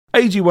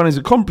AG1 is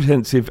a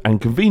comprehensive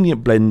and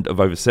convenient blend of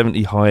over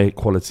 70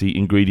 high-quality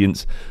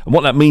ingredients, and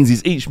what that means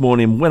is each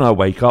morning when I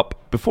wake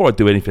up, before I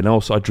do anything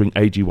else, I drink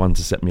AG1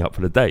 to set me up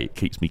for the day. It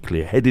keeps me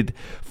clear-headed,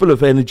 full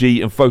of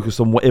energy, and focused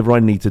on whatever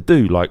I need to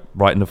do, like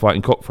writing the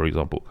Fighting Cock, for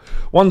example.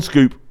 One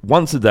scoop,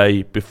 once a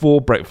day,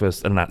 before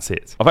breakfast, and that's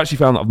it. I've actually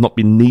found that I've not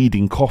been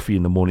needing coffee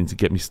in the morning to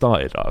get me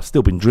started. I've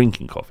still been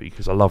drinking coffee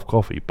because I love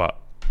coffee, but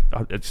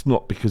it's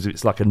not because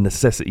it's like a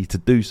necessity to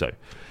do so.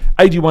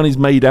 AG1 is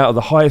made out of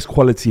the highest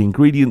quality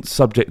ingredients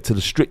subject to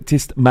the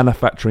strictest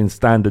manufacturing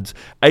standards.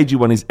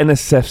 AG1 is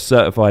NSF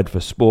certified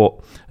for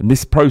sport, and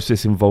this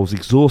process involves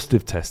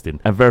exhaustive testing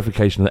and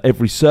verification that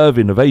every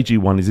serving of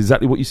AG1 is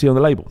exactly what you see on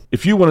the label.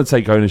 If you want to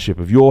take ownership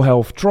of your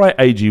health, try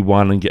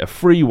AG1 and get a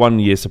free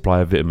 1-year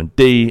supply of vitamin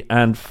D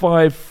and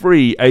 5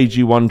 free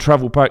AG1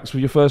 travel packs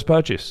with your first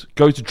purchase.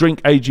 Go to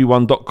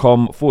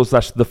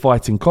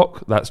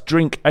drinkag1.com/thefightingcock. That's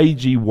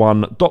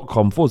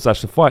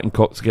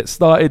drinkag1.com/thefightingcock to get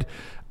started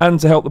and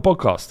to help the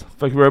podcast.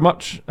 Thank you very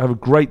much. Have a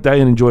great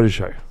day and enjoy the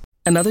show.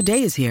 Another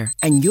day is here,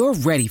 and you're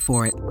ready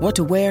for it. What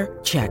to wear?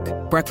 Check.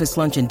 Breakfast,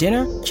 lunch, and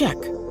dinner? Check.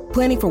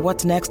 Planning for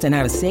what's next and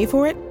how to save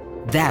for it?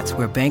 That's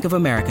where Bank of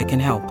America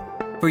can help.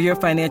 For your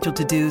financial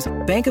to-dos,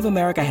 Bank of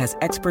America has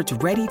experts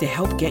ready to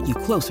help get you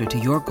closer to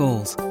your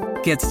goals.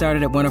 Get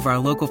started at one of our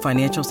local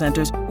financial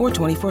centers or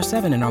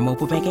 24/7 in our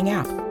mobile banking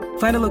app.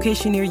 Find a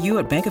location near you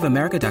at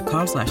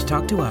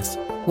bankofamerica.com/talktous.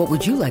 What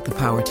would you like the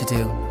power to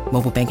do?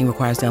 Mobile banking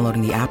requires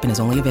downloading the app and is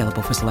only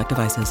available for select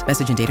devices.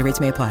 Message and data rates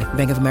may apply.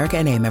 Bank of America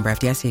N.A., member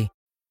FDIC.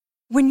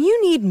 When you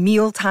need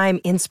mealtime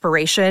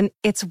inspiration,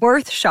 it's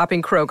worth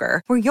shopping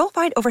Kroger, where you'll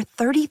find over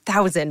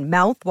 30,000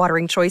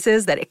 mouth-watering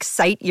choices that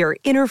excite your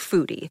inner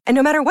foodie. And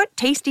no matter what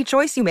tasty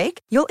choice you make,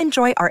 you'll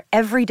enjoy our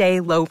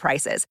everyday low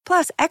prices,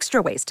 plus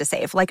extra ways to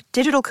save, like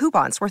digital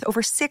coupons worth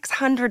over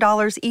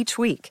 $600 each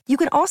week. You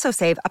can also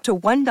save up to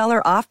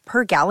 $1 off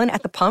per gallon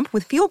at the pump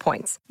with fuel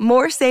points.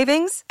 More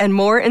savings and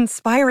more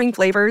inspiring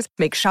flavors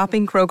make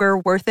shopping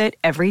Kroger worth it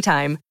every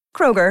time.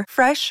 Kroger,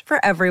 fresh for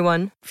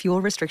everyone.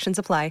 Fuel restrictions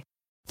apply.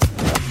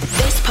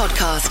 This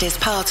podcast is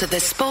part of the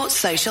Sports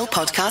Social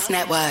Podcast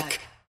Network.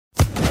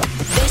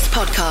 This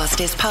podcast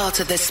is part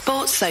of the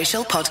Sports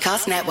Social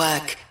Podcast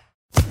Network.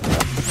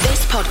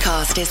 This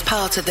podcast is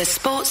part of the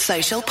Sports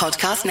Social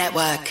Podcast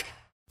Network.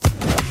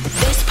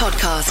 This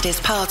podcast is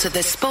part of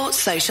the Sports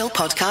Social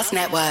Podcast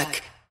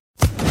Network.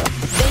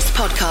 This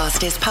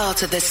podcast is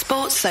part of the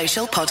Sports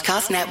Social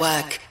Podcast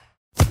Network.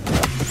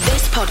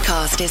 This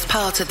podcast is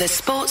part of the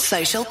Sports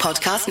Social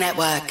Podcast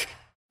Network.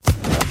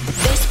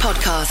 This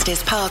podcast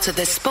is part of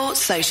the Sports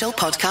Social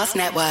Podcast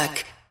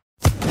Network.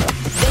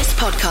 This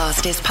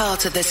podcast is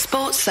part of the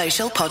Sports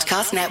Social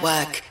Podcast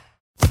Network.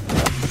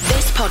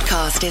 This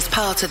podcast is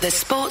part of the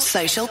Sports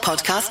Social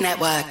Podcast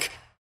Network.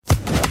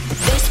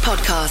 This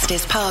podcast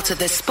is part of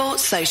the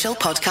Sports Social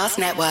Podcast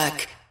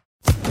Network.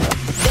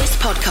 This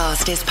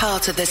podcast is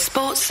part of the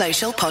Sports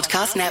Social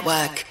Podcast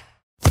Network.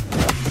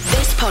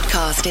 This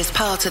podcast is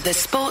part of the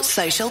Sports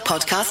Social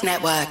Podcast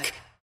Network.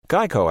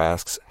 Geico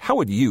asks, how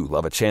would you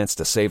love a chance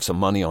to save some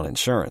money on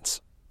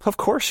insurance? Of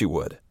course you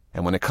would.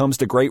 And when it comes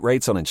to great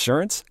rates on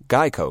insurance,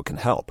 Geico can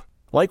help.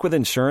 Like with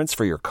insurance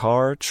for your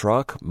car,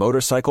 truck,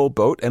 motorcycle,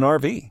 boat, and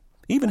RV.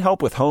 Even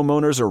help with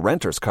homeowners or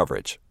renters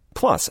coverage.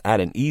 Plus,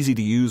 add an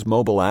easy-to-use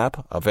mobile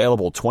app,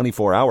 available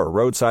 24-hour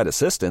roadside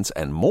assistance,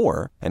 and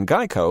more, and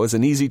Geico is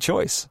an easy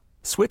choice.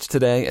 Switch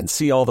today and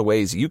see all the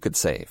ways you could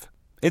save.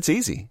 It's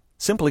easy.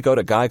 Simply go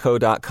to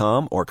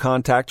geico.com or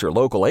contact your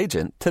local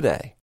agent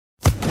today.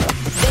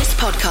 This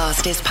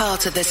podcast is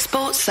part of the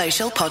Sports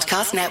Social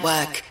Podcast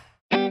Network.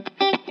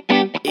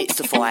 It's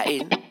the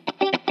fighting.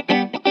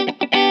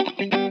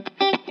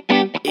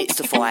 It's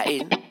the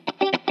fighting.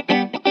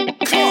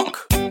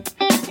 Clock.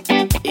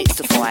 It's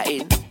the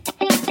fighting.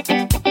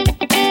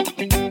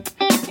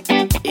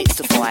 It's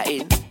the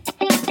fighting.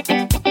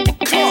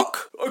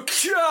 Clock.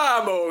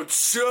 Come on,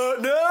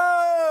 son.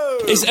 No.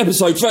 It's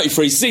episode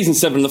 33, season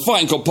 7 of the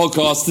Fighting Cock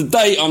podcast.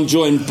 Today I'm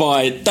joined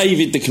by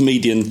David the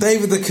comedian.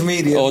 David the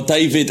comedian. Or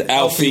David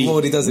Alfie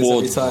Ward. He does this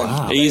Ward. every time.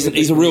 Wow.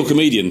 He's a real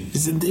comedian.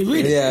 Is it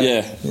really?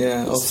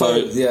 Yeah. Or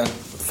faux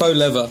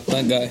leather,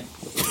 that guy.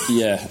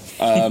 Yeah.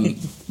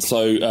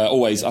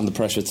 Always under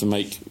pressure to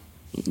make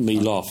me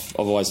laugh.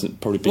 Otherwise, it'd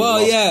probably be.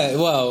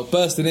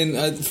 Bursting in.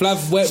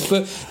 Flav, but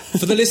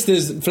for the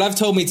listeners, Flav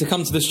told me to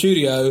come to the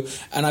studio,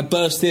 and I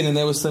burst in, and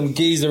there was some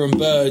geezer and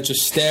bird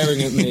just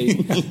staring at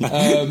me,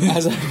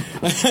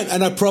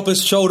 and I proper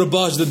shoulder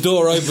barged the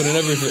door open and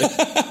everything.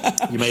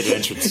 You made an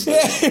entrance.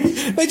 Yeah,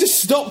 they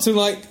just stopped and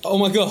like, oh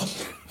my god.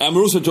 And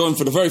we're also joined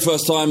for the very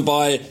first time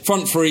by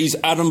Front Three's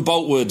Adam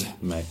Boltwood.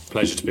 Mate,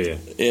 pleasure to be here.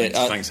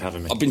 Yeah, thanks for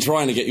having me. I've been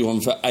trying to get you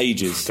on for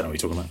ages. Don't know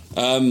what you're talking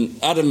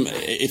about. Adam,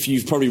 if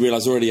you've probably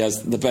realised already,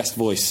 has the best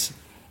voice.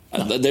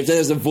 If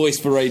there's a voice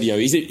for radio,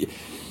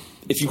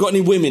 if you've got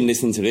any women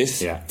listening to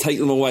this, take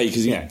them away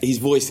because his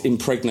voice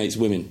impregnates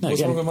women.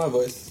 What's wrong with my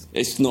voice?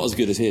 It's not as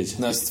good as his.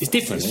 No, It's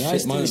different. Shit,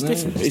 It's mate,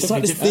 different. It's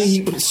like this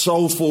deep,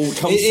 soulful.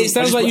 It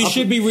sounds like you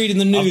should be reading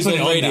the news on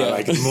radio.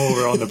 Like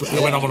more on the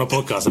when I'm on a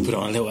podcast, I put it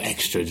on a little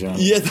extra. John.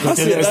 Yeah, that's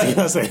it.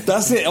 That's it.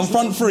 That's it. On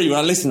front three, when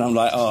I listen, I'm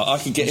like, I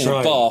could get in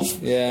a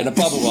bath, in a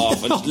bubble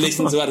bath, and just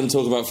listen to Adam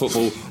talk about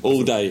football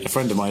all day. A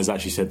friend of mine has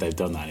actually said they've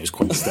done that. And it was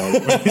quite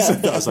hysterical. When he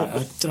said that, I was like, I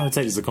don't know, I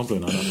take this as a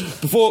compliment.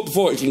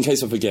 Before, in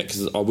case I forget,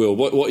 because I will.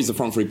 What is the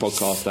Front Three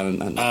podcast?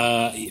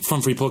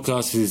 Front Three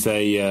Podcast is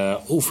a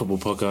all football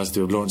podcast.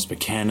 Do with Lawrence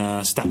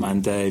McKenna,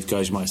 Statman Dave,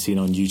 guys you might have seen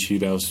on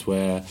YouTube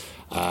elsewhere.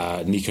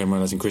 Nico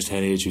Morales and Chris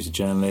Henniage, who's a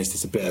journalist.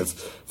 It's a bit of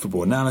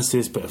football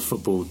analysis, bit of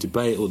football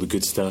debate, all the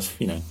good stuff.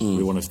 You know,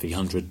 we're one of the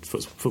 100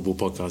 football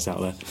podcasts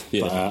out there.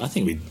 Yeah. But I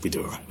think we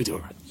do all right. We do all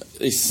right.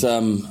 It's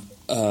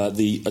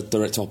the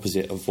direct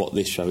opposite of what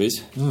this show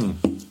is.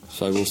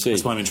 So we'll see.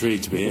 That's why I'm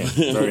intrigued to be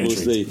here. Very we'll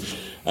intrigued.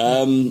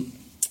 See.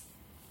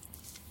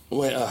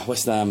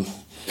 West Ham.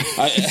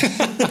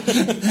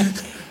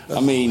 I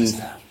mean,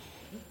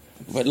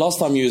 last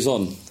time you was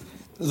on.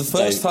 The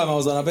first time I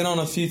was on, I've been on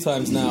a few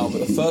times now,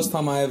 but the first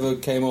time I ever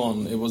came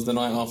on, it was the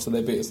night after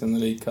they beat us in the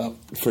League Cup.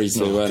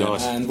 3-2, weren't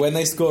it? And when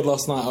they scored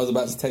last night, I was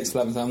about to text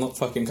Flav and say, I'm not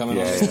fucking coming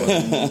on this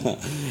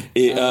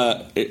one.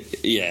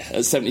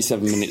 At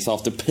 77 minutes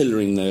after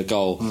pillaring their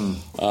goal,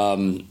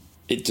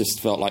 it just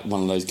felt like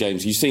one of those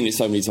games. You've seen it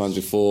so many times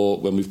before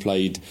when we've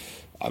played.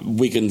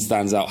 Wigan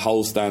stands out,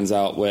 Hull stands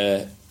out,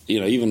 where, you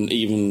know,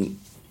 even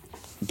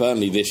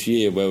Burnley this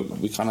year, where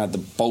we kind of had the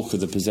bulk of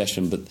the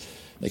possession, but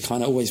they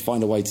kind of always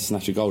find a way to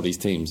snatch a goal, these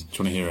teams. Do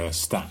you want to hear a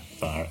stat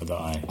that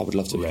I would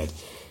love to read?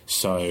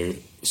 So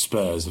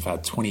Spurs have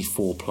had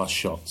 24 plus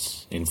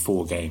shots in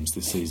 4 games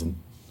this season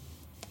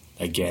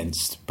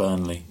against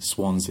Burnley,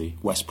 Swansea,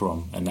 West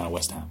Brom and now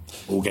West Ham.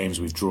 All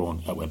games we've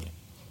drawn at Wembley.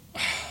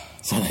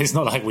 So it's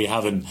not like we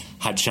haven't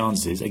had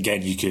chances.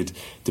 Again, you could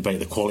debate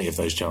the quality of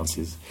those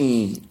chances.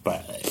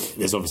 But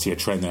there's obviously a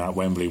trend there at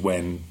Wembley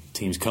when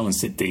teams come and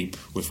sit deep,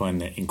 we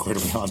find it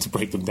incredibly hard to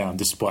break them down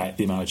despite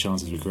the amount of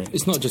chances we create.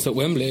 It's not just at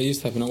Wembley, it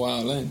used to happen at White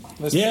Hart Lane.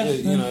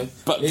 You know,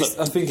 but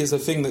I think it's a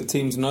thing that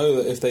teams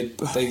know that if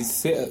they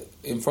sit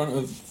in front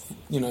of,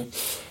 you know...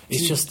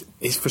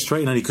 It's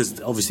frustrating only because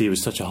obviously it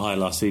was such a high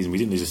last season. We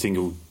didn't lose a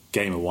single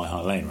game at White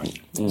Hart Lane, right?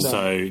 No.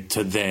 So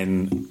to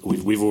then,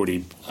 we've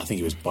already, I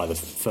think it was by the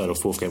 3rd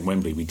or 4th game at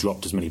Wembley, we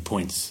dropped as many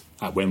points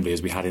at Wembley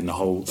as we had in the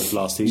whole of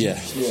last season.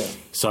 Yeah.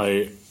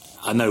 So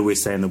I know we're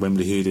saying the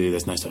Wembley hoodoo,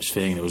 there's no such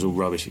thing, and it was all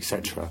rubbish,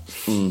 etc.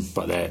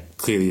 But there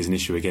clearly is an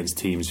issue against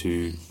teams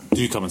who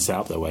do come and set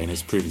up their way, and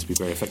it's proven to be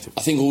very effective.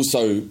 I think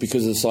also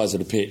because of the size of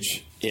the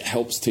pitch, it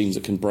helps teams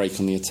that can break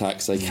on the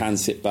attacks. They can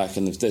sit back,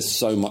 and there's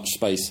so much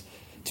space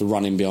to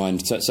run in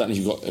behind. Certainly, if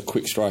you've got a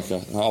quick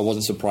striker. I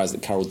wasn't surprised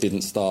that Carroll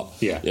didn't start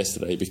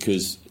yesterday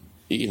because,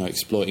 you know,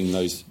 exploiting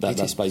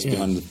that space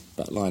behind the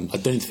back line. I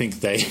don't think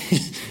they.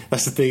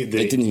 That's the thing.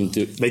 They didn't even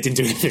do. They didn't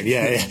do anything.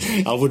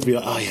 Yeah. I would be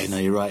like, oh yeah, no,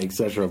 you're right,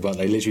 etc. But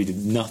they literally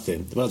did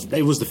nothing. Well,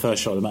 it was the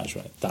first shot of the match,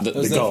 right?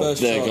 The goal.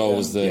 Their goal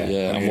was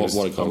and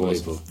what a goal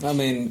was. I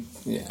mean,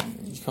 you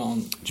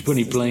can't. Did you put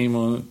any blame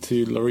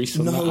to Lloris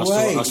on No that?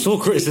 way. I saw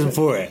criticism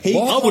for it.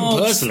 I wouldn't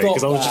personally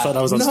because I was just thought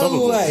that was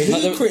unstoppable. No way.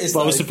 Who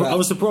criticised I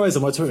was surprised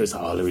on my Twitter. It's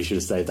like, oh, Lloris should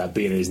have saved that.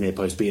 Being at his near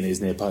post,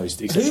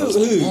 etc.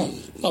 Who?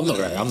 I'm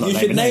not. You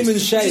should name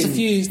and shame. Just a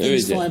few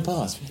things it? flying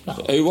past.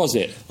 Who was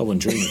it? I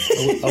wouldn't dream.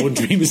 I wouldn't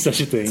dream of such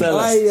a thing.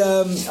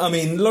 I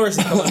mean, Lloris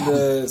has come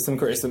under some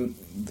criticism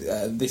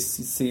this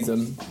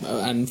season,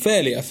 and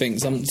fairly, I think.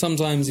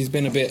 Sometimes he's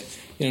been a bit,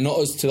 not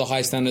as to the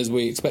high standards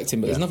we expect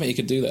him, but there's nothing he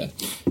could do there.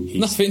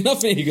 Nothing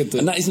he could do.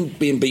 And that isn't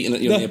being beaten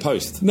at your near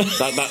post. No.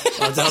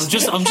 I'm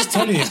just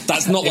telling you.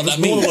 That's not what that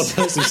means. More than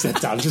one person said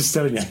that. I'm just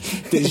telling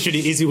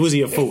you. Was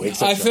he a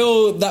fault? I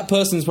feel that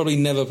person's probably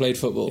never played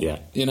football. Yeah.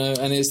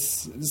 And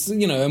it's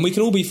and we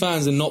can all be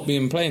fans and not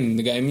be playing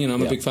the game.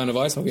 I'm a big fan of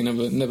ice hockey.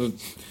 Never.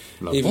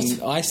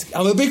 Even ice.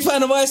 I'm a big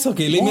fan of ice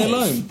hockey. Leave me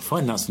alone.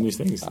 Find out some new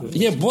things.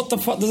 Yeah, what the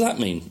fuck does that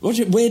mean? Where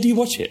do you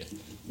watch it?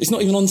 It's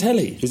not even on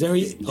telly. Is there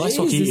ice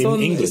hockey in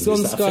England? It's on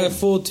Sky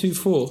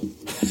 424.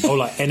 Oh,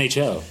 like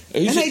NHL?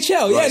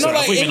 NHL, yeah, not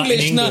like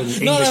English. No,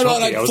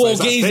 like 4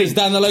 geezers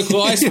down the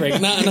local ice rink.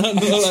 No, not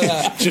like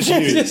that. Just you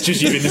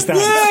in the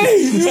stands.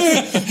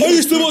 I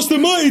used to watch the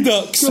Mighty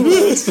Ducks.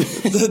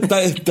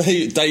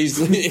 Days,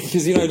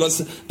 because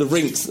like the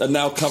rinks are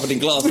now covered in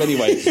glass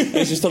anyway.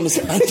 It's just on the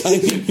side.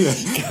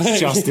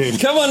 Justin,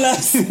 come on,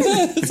 lads.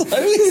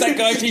 That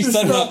guy keeps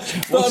standing up,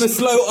 on a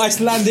slow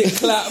Icelandic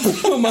clap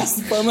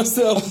by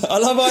myself. I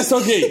love ice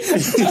hockey.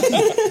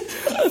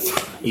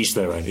 Each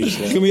their own.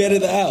 Can we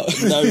edit that out?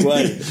 No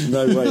way.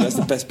 That's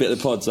the best bit of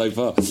the pod so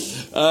far. Do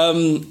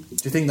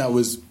you think that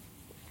was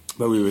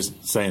where we were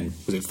saying?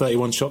 Was it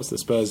 31 shots that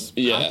Spurs?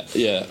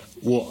 Yeah.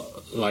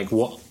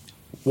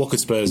 What could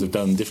Spurs have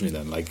done differently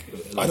then? Like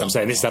I'm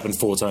saying, this has happened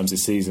 4 times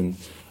this season.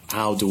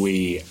 How does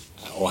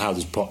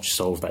Poch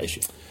solve that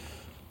issue?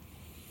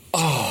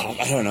 Oh,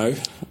 I don't know.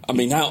 I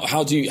mean,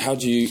 how do you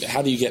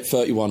get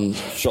 31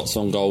 shots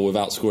on goal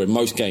without scoring?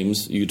 Most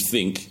games, you'd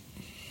think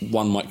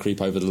one might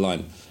creep over the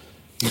line.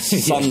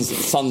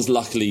 Sons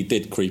luckily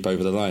did creep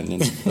over the line.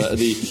 And,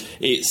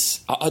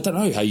 I don't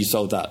know how you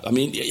solve that. I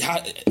mean,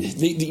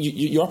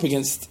 you're up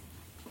against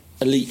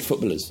elite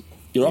footballers.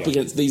 You're up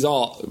against, these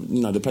are,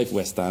 they play for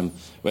West Ham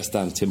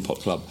Tin Pot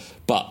Club,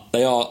 but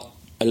they are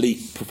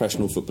elite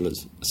professional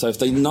footballers. So if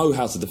they know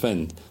how to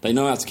defend, they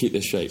know how to keep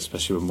their shape.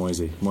 Especially with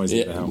Moisey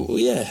at the helm. Well,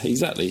 yeah,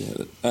 exactly.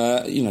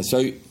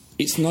 So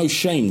it's no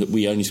shame that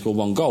we only scored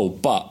one goal,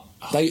 but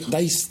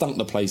they stunk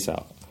the place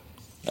out.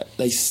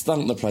 They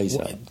stunk the place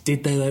out.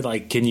 Did they?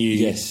 Like, can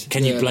you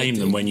blame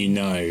them when you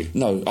know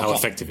how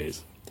effective it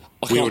is?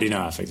 We already know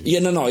how effective it is.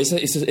 Yeah, no,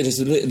 it's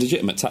a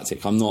legitimate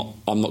tactic. I'm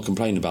not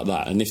complaining about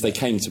that. And if they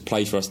came to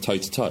play for us toe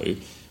to toe,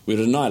 we'd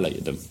have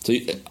annihilated them. So,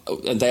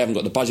 and they haven't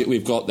got the budget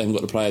we've got. They haven't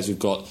got the players we've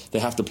got. They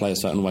have to play a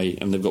certain way,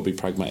 and they've got to be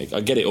pragmatic.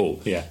 I get it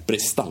all. Yeah, but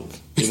it stunk.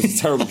 It was a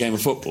terrible game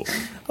of football.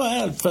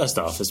 Well, first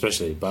half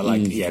especially, but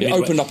it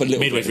opened up a little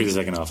midway bit through the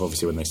second half.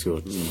 Obviously, when they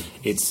scored,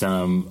 it's.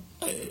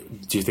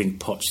 Do you think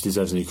Poch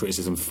deserves any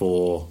criticism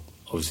for?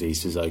 Obviously,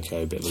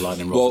 Sissoko, a bit of a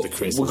lightning rod with the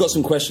criticism. We've got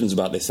some questions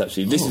about this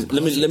actually.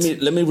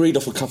 Let me read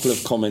off a couple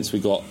of comments we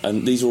got,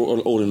 and these are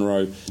all in a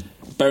row.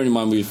 Bearing in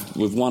mind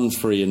we've won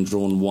 3 and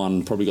drawn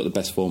 1, probably got the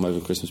best form over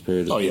the Christmas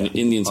period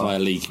in the entire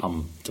league.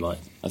 I'm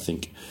delighted. I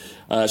think.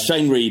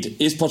 Shane Reed,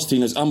 is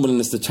Pochettino's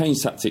unwillingness to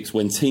change tactics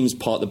when teams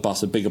park the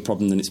bus a bigger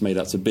problem than it's made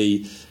out to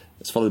be?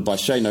 It's followed by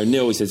Shane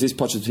O'Neill. He says, is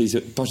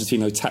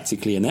Pochettino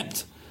tactically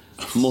inept?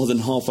 More than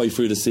halfway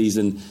through the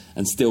season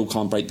and still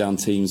can't break down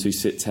teams who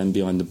sit 10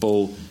 behind the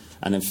ball.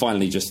 And then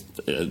finally, this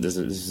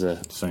is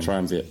a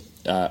triumvirate.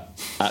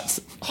 At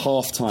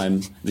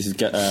half-time, this is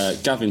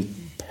Gavin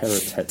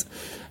Perrottet.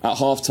 At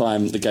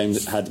half-time, the game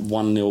had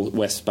 1-0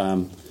 West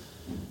Ham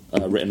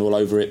written all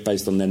over it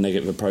based on their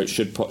negative approach.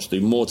 Should Poch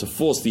do more to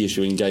force the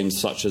issue in games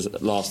such as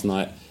last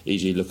night,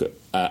 e.g. look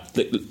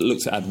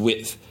to add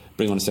width,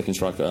 bring on a second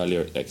striker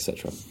earlier,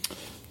 etc.?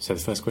 So the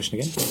first question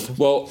again?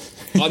 Well,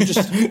 I'm just...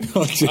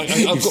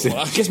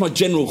 I guess my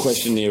general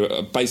question here,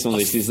 based on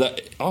this, is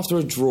that after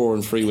a draw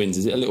and 3 wins,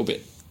 is it a little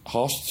bit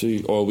harsh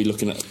to... Or are we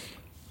looking at...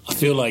 I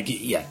feel like,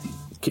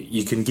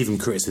 you can give him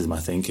criticism, I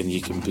think, and you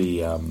can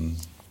be...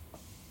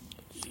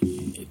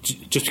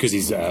 just because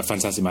he's a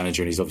fantastic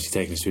manager and he's obviously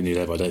taken us to a new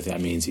level, I don't think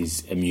that means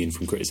he's immune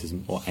from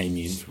criticism, or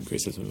immune from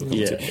criticism.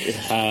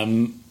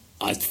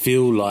 I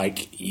feel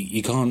like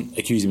you can't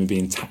accuse him of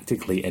being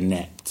tactically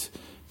inept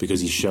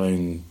because he's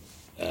shown...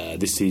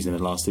 this season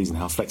and last season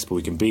how flexible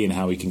he can be and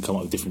how he can come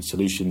up with different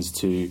solutions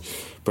to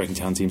breaking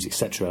down teams,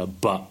 etc.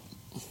 But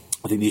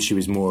I think the issue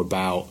is more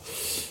about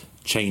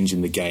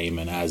changing the game,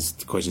 and as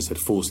the question said,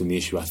 forcing the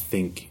issue. I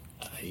think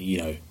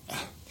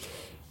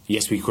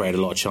yes, we create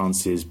a lot of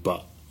chances,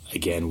 but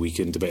again, we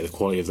can debate the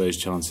quality of those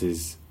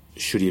chances.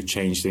 Should he have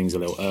changed things a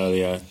little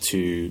earlier?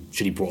 Should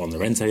he brought on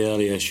Llorente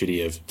earlier? Should he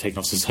have taken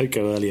off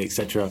Sissoko earlier,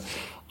 etc.?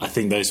 I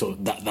think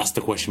that's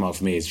the question mark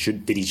for me. Is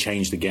did he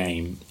change the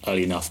game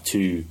early enough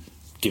to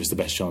give us the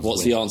best chance?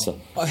 What's the answer?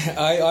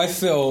 I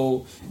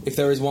feel if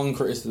there is one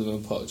criticism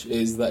of Poch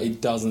is that he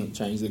doesn't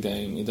change the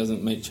game. He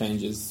doesn't make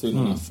changes soon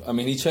enough. I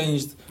mean, he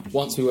changed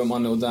once we went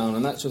 1-0 down,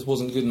 and that just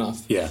wasn't good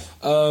enough. Yeah.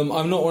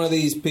 I'm not one of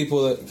these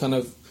people that kind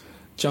of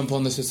jump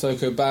on the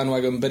Sissoko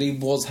bandwagon, but he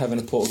was having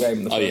a poor game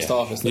in the first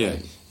half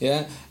yesterday.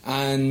 Yeah.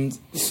 And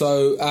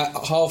so at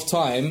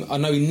half-time, I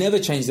know he never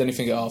changed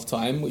anything at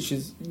half-time, which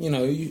is,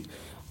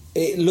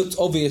 it looked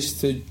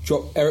obvious to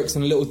drop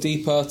Eriksen a little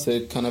deeper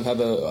to kind of have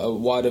a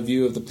wider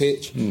view of the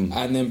pitch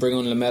and then bring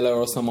on Lamela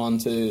or someone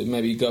to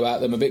maybe go at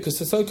them a bit, because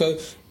Sissoko,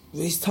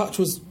 his touch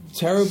was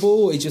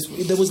terrible.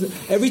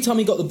 Every time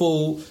he got the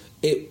ball,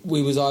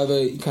 we was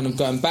either kind of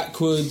going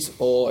backwards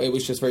or it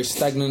was just very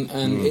stagnant,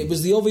 and it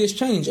was the obvious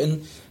change.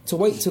 And to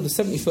wait till the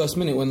 71st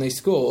minute when they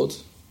scored.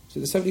 Was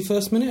it the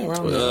 71st minute?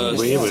 Around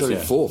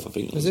 74th, I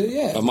think. Was it?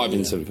 Yeah. It might have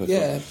been 71st.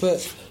 Yeah, but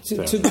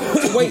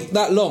to wait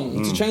that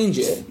long to change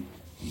it,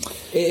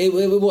 it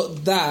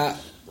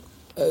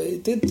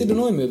did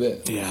annoy me a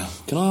bit. Yeah.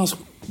 Can I ask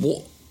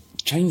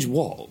change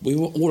what? We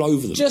were all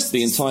over them just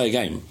the entire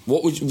game.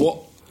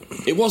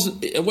 It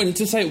wasn't when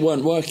to say it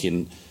weren't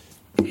working.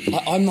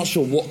 I'm not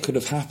sure what could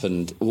have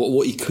happened,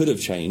 what he could have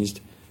changed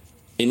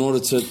in order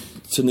to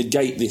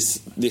negate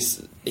this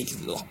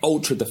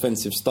ultra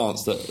defensive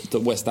stance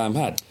that West Ham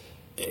had.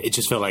 It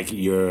just felt like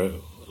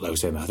like we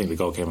said, I think the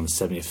goal came on the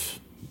 70th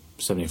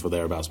or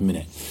thereabouts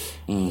minute.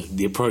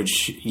 The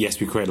approach, yes,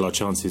 we created a lot of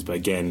chances, but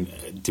again,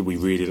 did we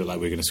really look like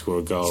we were going to score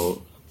a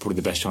goal? Probably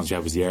the best chance we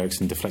had was the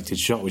Eriksen deflected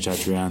shot, which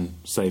Adrian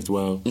saved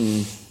well.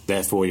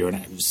 Therefore, you're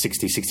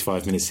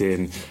 65 minutes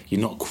in, you're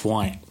not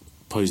quite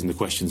posing the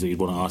questions that you'd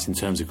want to ask in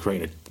terms of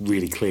creating a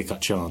really clear-cut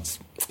chance.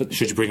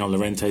 Should you bring on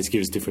Llorente to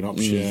give us a different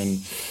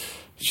option?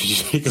 Should you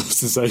take off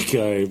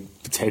Sissoko,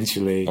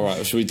 potentially? All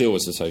right, should we deal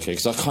with Sissoko?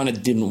 Because I kind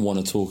of didn't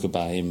want to talk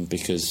about him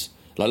because...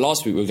 Like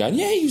last week we were going,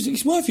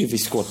 he's worthy of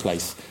his squad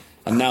place,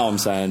 and now I'm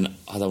saying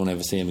I don't want to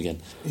ever see him again.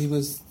 He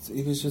was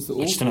just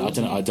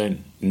awful. I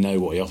don't know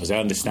what he offers. I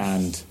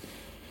understand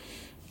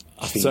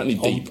I think certainly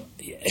deep.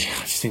 I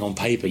just think on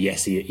paper,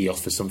 yes, he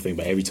offers something,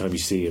 but every time you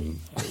see him,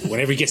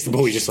 whenever he gets the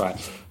ball, you're just like,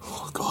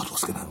 oh God,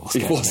 what's going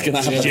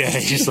to happen? Yeah,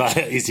 he's just like,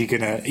 is he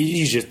going to?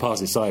 You just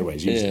pass it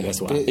sideways. Usually,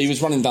 that's what he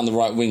was running down the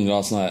right wing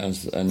last night,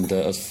 and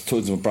I was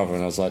talking to my brother,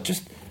 and I was like,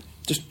 just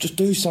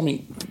do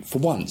something for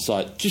once,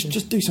 like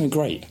just do something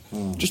great,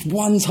 just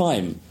one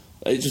time.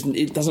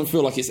 It doesn't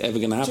feel like it's ever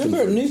going to happen. Do you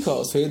remember at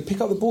Newcastle, he'd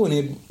pick up the ball and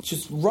he'd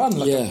just run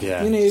like he'd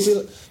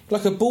be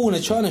like a ball in a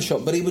china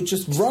shop, but he would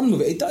just run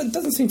with it. It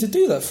doesn't seem to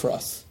do that for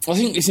us. I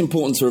think it's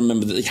important to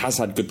remember that he has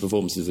had good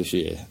performances this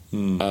year,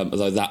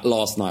 although that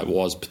last night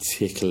was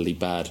particularly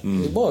bad.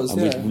 It was,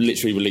 and we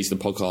literally released the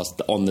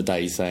podcast on the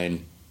day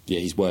saying, yeah,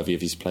 he's worthy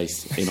of his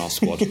place in our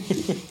squad.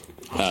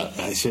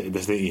 Who's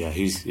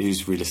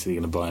realistically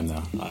going to buy him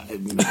now?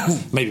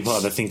 Maybe part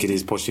of I think it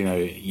is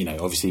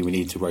Pochettino. Obviously we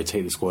need to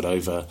rotate the squad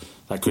over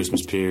that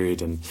Christmas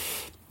period, and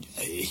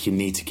you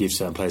need to give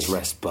certain players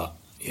rest. But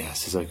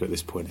Sissoko at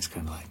this point, it's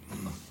kind of like,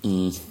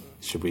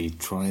 should we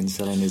try and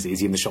sell him? Is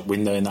he in the shop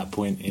window in that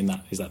point?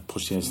 Is that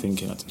Pochettino's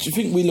thinking? I don't know. Do you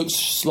think we look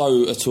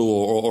slow at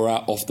all, or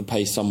out off the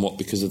pace somewhat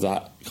because of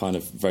that kind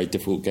of very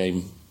difficult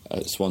game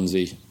at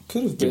Swansea?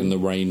 Could have given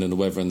been the rain and the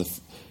weather and the.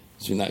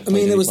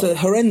 There was the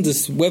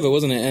horrendous weather,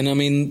 wasn't it? And I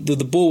mean, the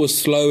ball was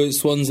slow at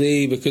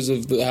Swansea because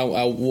of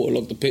how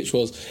waterlogged the pitch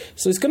was.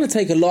 So it's going to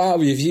take a lot out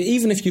of you.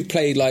 Even if you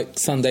played like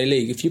Sunday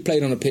League, if you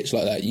played on a pitch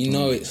like that,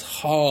 it's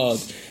hard.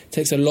 It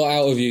takes a lot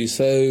out of you.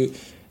 So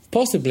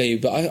possibly,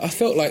 but I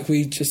felt like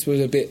we just was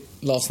a bit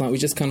last night. We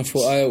just kind of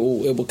thought, it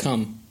will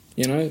come.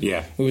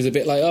 Yeah. It was a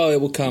bit like,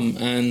 it will come,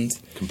 and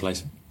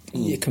complacent.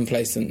 Yeah,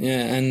 complacent.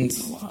 Yeah, and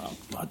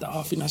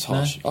I think that's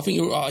harsh. No? I think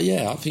you're. I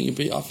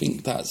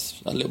think that's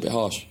a little bit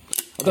harsh.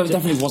 I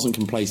definitely wasn't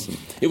complacent.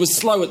 It was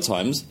slow at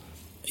times.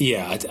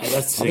 Yeah,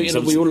 that's the thing. I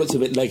think we all looked a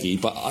bit leggy,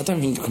 but I don't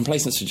think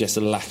complacent suggests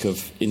a lack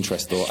of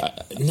interest or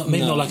not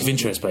lack of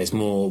interest, but it's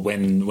more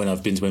when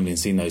I've been to Wembley and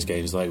seen those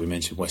games, like we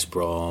mentioned West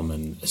Brom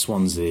and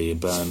Swansea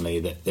and Burnley,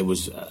 that there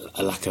was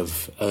a lack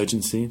of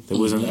urgency. There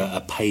wasn't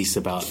a pace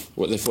about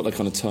what they thought they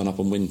kind of turn up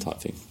and win type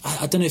thing.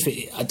 I don't know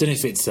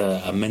if it's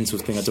a mental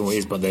thing. I don't know what it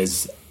is, but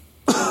there's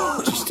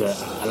just a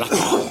lack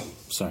of.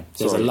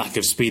 There's a lack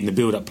of speed in the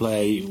build-up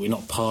play. We're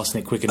not passing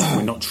it quick enough.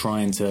 We're not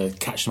trying to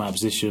catch them out of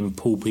position,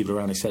 pull people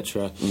around,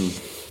 etc.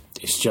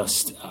 It's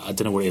just, I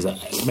don't know what it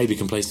is. Maybe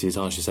complacency is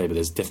harsh to say, but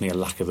there's definitely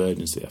a lack of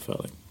urgency, I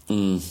felt like.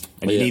 And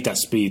you need that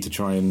speed to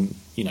try and,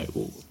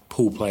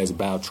 pull players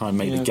about, try and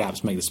make the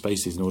gaps, make the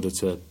spaces in order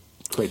to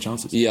create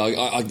chances.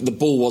 Yeah, the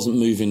ball wasn't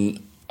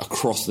moving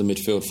across the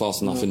midfield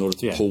fast enough in order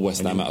to pull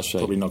West Ham out of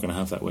shape. Probably not going to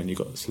have that when you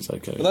got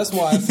Sissoko. But that's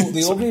why I thought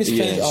the obvious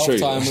change at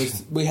half-time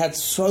was we had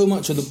so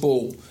much of the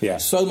ball,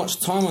 so much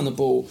time on the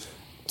ball,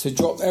 to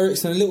drop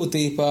Eriksen a little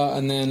deeper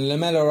and then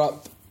Lamela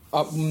up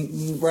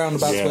round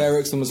about where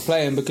Eriksen was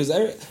playing, because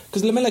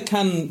Lamela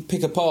can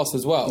pick a pass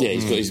as well. Yeah,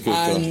 he's good.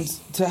 And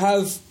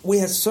we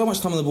had so much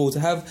time on the ball, to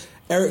have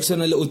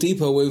Eriksen a little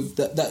deeper with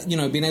that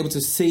being able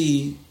to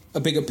see a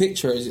bigger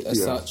picture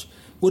as such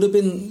would have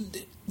been.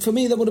 For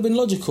me, that would have been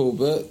logical,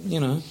 but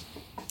didn't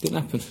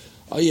happen.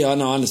 Oh yeah, I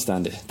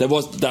understand it. There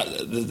was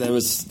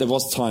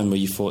time where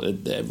you thought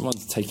that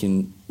everyone's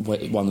taking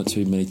one or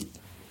two many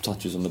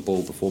touches on the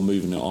ball before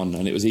moving it on,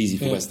 and it was easy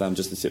for West Ham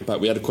just to sit back.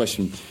 We had a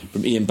question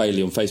from Ian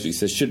Bailey on Facebook. He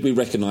says, "Should we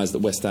recognise that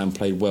West Ham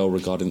played well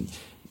regarding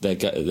their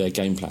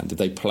game plan? Did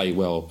they play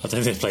well?" I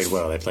don't think they played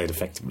well. They played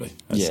effectively.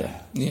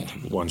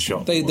 One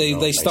shot.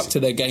 They stuck to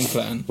their game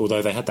plan.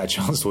 Although they had that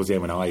chance towards the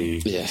end when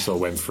Ayew sort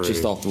of went through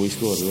just after we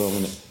scored as well,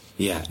 wasn't it?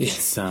 Yeah,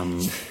 it's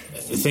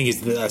the thing is,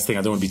 that's the thing.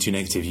 I don't want to be too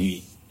negative.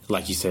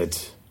 Like you said,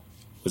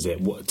 was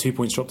it 2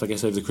 points dropped? I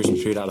guess over the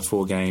Christmas period out of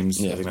 4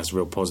 games. I think that's a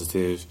real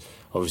positive.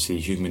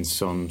 Obviously, Heung-min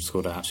Son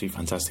scored an absolutely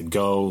fantastic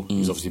goal.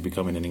 He's obviously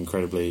becoming an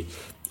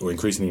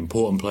increasingly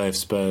important player for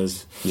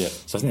Spurs. Yeah.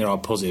 So I think there are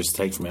positives to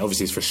take from it.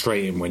 Obviously, it's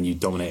frustrating when you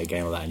dominate a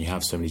game like that and you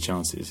have so many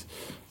chances.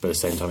 But at the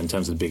same time, in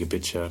terms of the bigger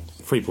picture,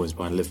 3 points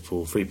behind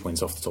Liverpool, 3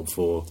 points off the top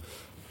 4.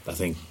 I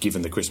think,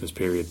 given the Christmas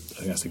period, I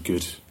think that's a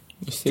good.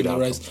 Still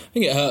race. I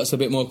think it hurts a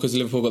bit more because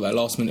Liverpool got that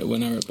last minute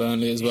winner at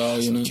Burnley as well.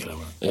 It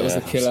was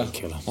a killer.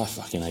 I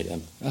fucking hate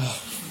them.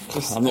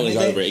 I'm not going to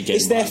go over it again.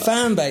 It's their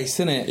fan base,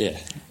 isn't it? Yeah.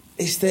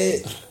 It's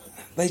their.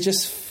 They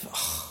just.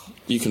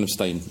 You can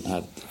abstain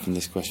from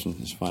this question.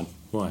 It's fine.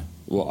 Why?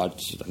 Well, I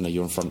know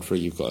you're on front three.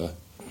 You've got.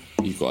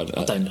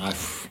 I don't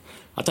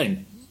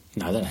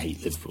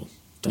hate Liverpool.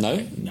 No,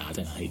 I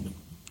don't hate them.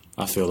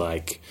 I feel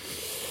like.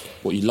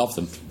 What, you love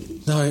them?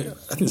 No, I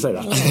didn't say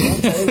that.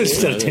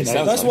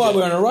 That's why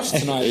we're in a rush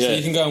tonight, so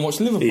you can go and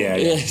watch Liverpool. Yeah.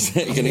 I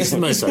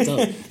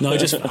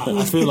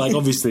feel like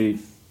obviously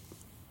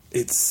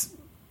it's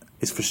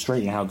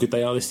frustrating how good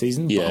they are this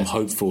season, but I'm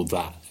hopeful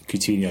that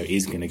Coutinho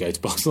is going to go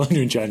to Barcelona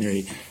in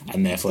January,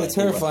 and therefore they're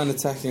terrifying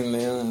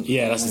attackingly, aren't they?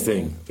 Yeah, that's the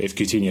thing. If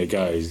Coutinho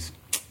goes,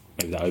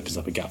 maybe that opens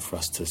up a gap for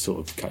us to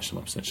sort of catch them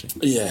up, essentially.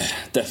 Yeah,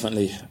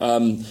 definitely.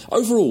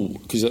 Overall,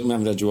 because we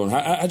haven't had you on,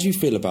 how do you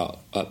feel about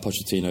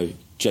Pochettino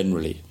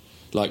generally?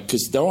 Like,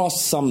 because there are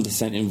some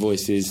dissenting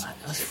voices.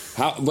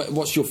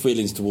 What's your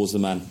feelings towards the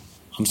man?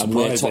 I'm surprised and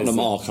where Tottenham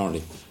are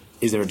currently?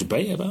 Is there a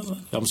debate about that?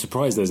 I'm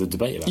surprised there's a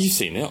debate about You've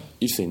seen it,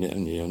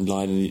 haven't you,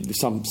 online? And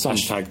some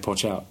hashtag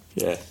Poch out.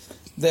 Yeah.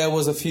 There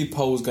was a few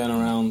polls going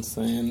around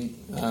saying,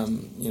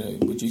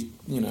 would you,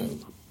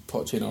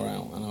 Poch in or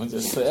out? And I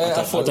just,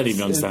 I don't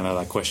even understand how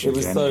that question. It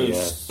was so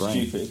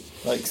stupid,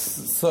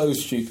 so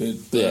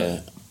stupid.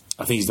 Yeah.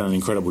 I think he's done an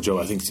incredible job.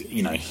 I think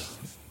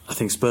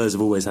Spurs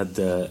have always had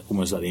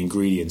almost like the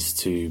ingredients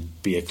to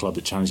be a club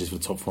that challenges for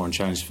the top four and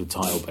challenges for the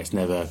title, but it's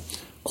never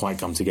quite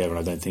come together. And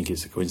I don't think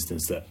it's a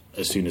coincidence that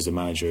as soon as a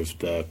manager of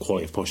the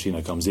quality of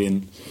Pochettino comes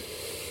in,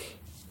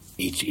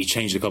 he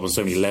changed the club on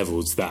so many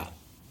levels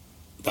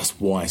that's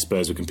why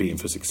Spurs were competing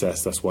for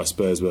success. That's why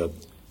Spurs were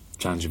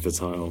challenging for the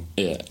title.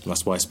 Yeah.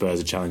 That's why Spurs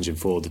are challenging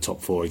for the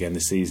top four again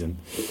this season.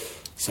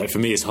 So for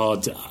me, it's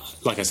hard.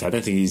 Like I said, I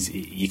don't think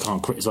you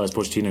can't criticise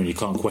Pochettino and you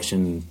can't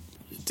question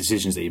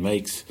decisions that he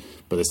makes.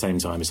 But at the same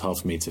time, it's hard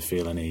for me to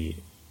feel any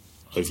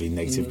overly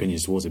negative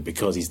opinions towards him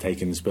because he's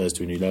taken the Spurs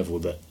to a new level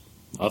that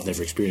I've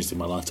never experienced in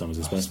my lifetime as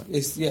a Spurs fan.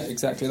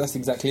 Exactly. That's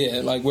exactly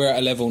it. Like, we're at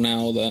a level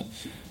now that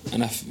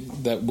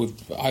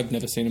I've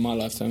never seen in my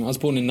lifetime. I was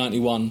born in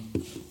 '91,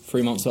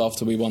 3 months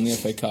after we won the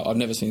FA Cup. I've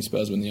never seen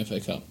Spurs win the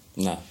FA Cup.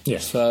 No. Yeah.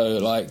 So,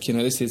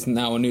 this is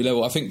now a new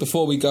level. I think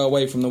before we go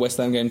away from the West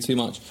Ham game too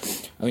much,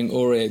 I think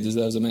Aurier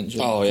deserves a mention.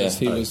 Oh, yeah.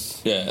 He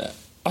was... Yeah.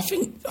 I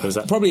think...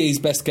 Probably his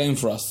best game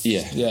for us.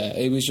 Yeah. Yeah,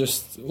 it was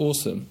just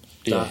awesome.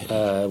 And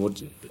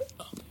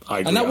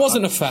that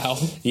wasn't a foul.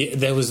 Yeah,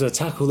 there was a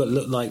tackle that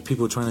looked like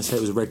people were trying to say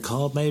it was a red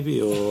card, maybe,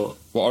 or...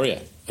 What,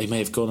 Aurier? He may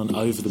have gone on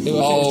over the It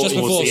ball. was just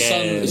before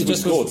Sun. It was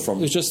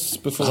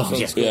just before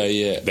Sun scored.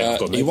 Yeah.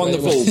 He won the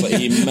ball, but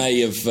he may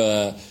have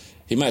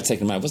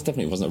taken him out. It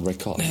wasn't a red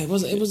card. No, it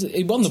was.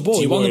 He won the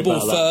ball. He won the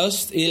ball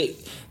first. The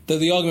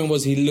argument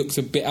was he looks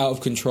a bit out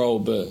of control,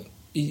 but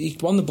he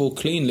won the ball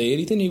cleanly, and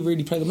he didn't even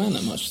really play the man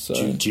that much.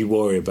 So. Do you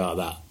worry about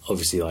that?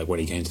 Obviously, like when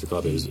he came to the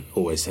club, it was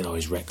always said, "Oh,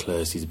 he's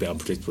reckless, he's a bit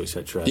unpredictable,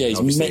 etc." Yeah,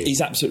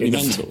 he's absolutely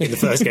mental. In the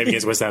first game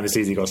against West Ham this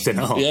season, he got sent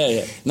off.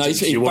 Yeah. No,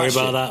 do you worry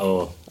about that,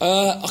 or?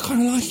 I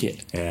kind of like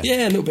it.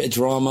 Yeah, a little bit of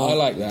drama. I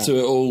like that to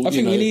it all. I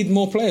think we need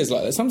more players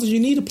like that. Sometimes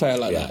you need a player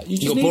like that.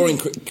 You got boring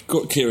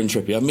Kieran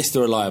Trippier, Mr.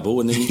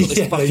 Reliable, and then you've got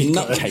this fucking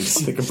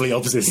nutcase. The complete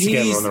opposites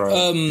together on the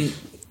right.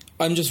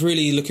 I'm just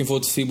really looking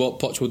forward to see what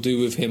Poch will do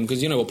with him,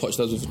 because you know what Poch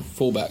does with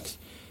fullbacks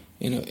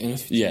in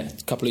a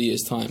couple of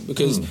years' time.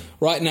 Because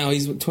right now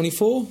he's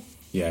 24.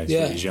 Yeah,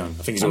 he's young.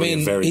 I think he's already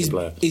a very good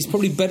player. He's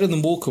probably better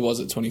than Walker was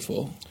at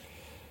 24.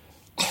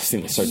 I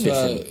think they're so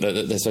different.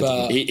 They're so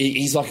different.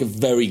 He's like a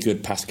very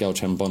good Pascal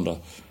Chambonda.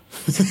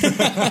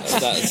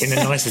 In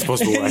the nicest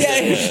possible way.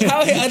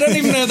 I don't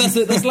even know if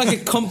that's like a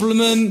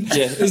compliment.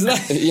 Yeah,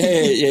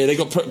 they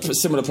got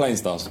similar playing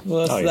styles.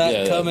 What's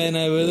coming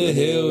over the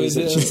hill? Is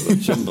it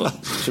Chambonda?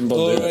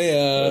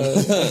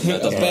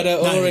 A better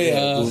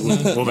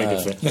Aurier. We'll make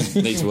it fit.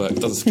 Needs work.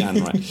 Doesn't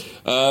scan right.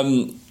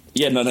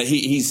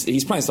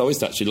 He's playing style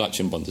is actually like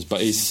Chimbonda's,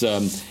 but he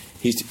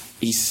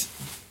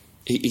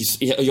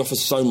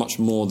offers so much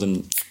more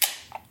than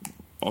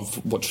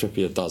of what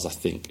Trippier does, I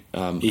think.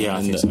 I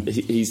think so.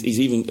 He's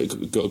even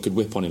got a good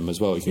whip on him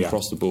as well. He can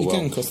cross the ball well.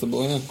 He can cross the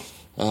ball,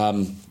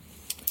 yeah.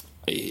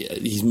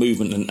 His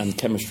movement and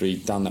chemistry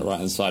down that right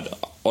hand side,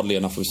 oddly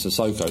enough, with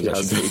Sissoko is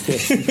actually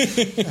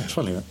pretty good.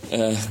 Funny that.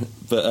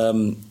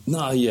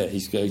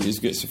 He's good.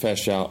 It's a fair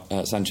shout.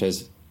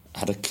 Sanchez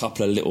had a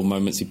couple of little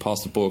moments. He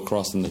passed the ball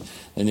across and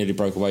they nearly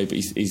broke away, but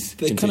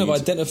they kind of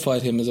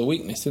identified him as a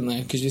weakness, didn't they?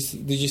 Because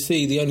did you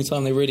see the only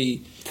time they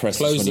really closed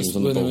us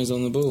when he was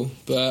on the ball?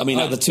 But I mean,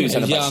 at the two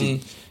centre backs,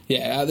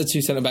 at the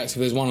two centre backs, if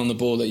there's one on the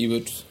ball that you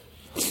would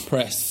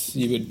press,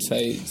 you would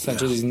say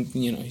Sanchez is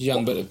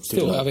young, but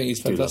still, I think he's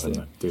fantastic.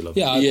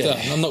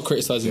 I'm not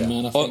criticising him,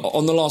 man.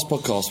 On the last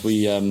podcast,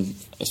 we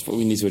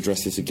need to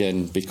address this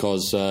again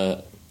because.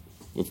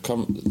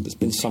 There's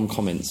been some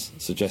comments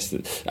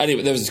suggested.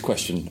 Anyway, there was this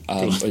question: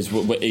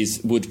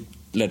 would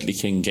Ledley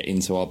King get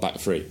into our back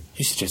three?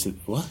 Who suggested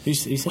what? Who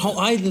said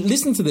I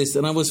listened to this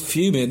and I was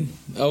fuming.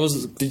 I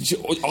was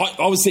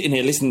sitting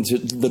here listening to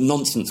the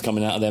nonsense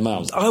coming out of their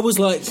mouths. I was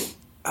like,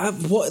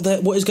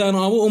 what is going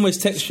on? I will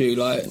almost text you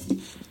like.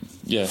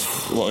 Yeah,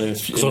 what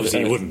if? Because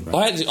obviously you wouldn't.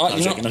 Right?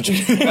 I'm joking. I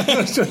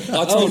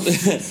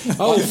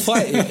will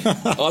fight you.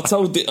 I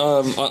told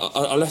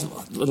I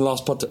left the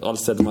last pod. I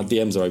said my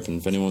DMs are open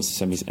if anyone wants to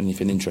send me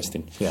anything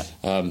interesting. Yeah.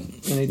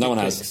 No one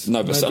has.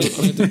 No, but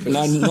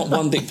no, not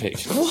one dick pic.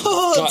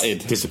 What?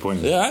 Gutted.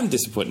 Disappointed. Yeah, I'm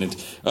disappointed.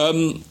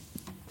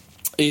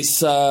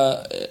 It's.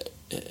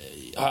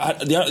 What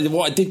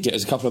I did get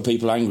is a couple of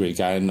people angry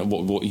going,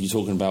 what are you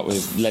talking about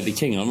with Ledley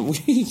King? I mean,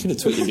 you could have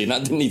tweeted me, and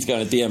that didn't need to go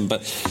in a DM,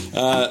 but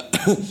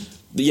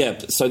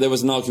so there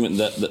was an argument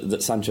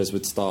that Sanchez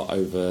would start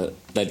over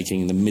Ledley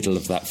King in the middle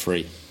of that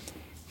three.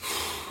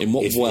 In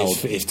what world?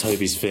 If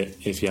Toby's fit,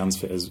 if Jan's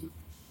fit as...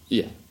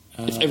 Yeah.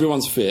 If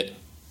everyone's fit...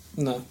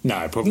 No,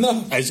 probably.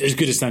 No. As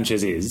good as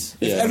Sanchez is,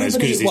 and as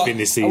good as he's been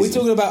this season. Are we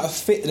talking about a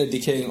fit Ledley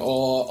King,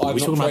 or I've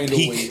not trained all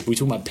week? We're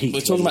talking about peak.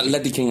 We're talking about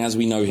Ledley King as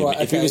we know him.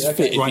 Right, if he was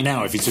fit... Right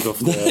now, if he took off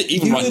the...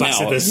 even right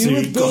now... You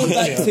would build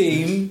that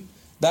team,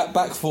 that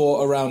back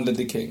four, around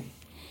Ledley King.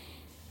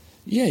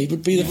 Yeah, he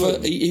would be the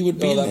first. He would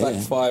be that there.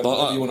 back five, But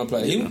whatever you want to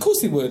play. Of course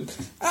he would.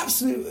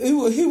 Absolutely.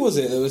 Who was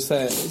it that was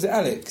saying? Was it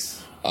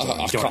Alex? I I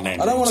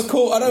don't want to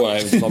call. I don't. Well,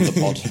 it was on the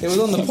pod. It was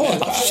on the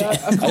pod.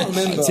 I can't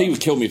remember. T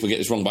would kill me if I get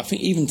this wrong, but I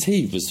think even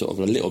T was sort of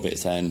a little bit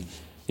saying,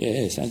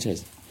 "Yeah,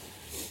 Sanchez."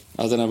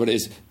 I don't know what it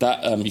is.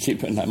 That you keep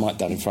putting that mic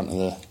down in front of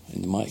the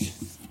mic.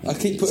 I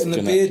keep putting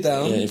the beard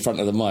down. Yeah, in front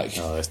of the mic.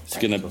 Oh, that's it's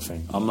gonna.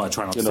 thing. I'm not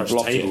trying not to gonna touch the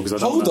block table it. because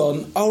I don't Hold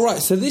know. on. Oh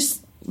right. So this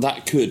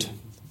That could.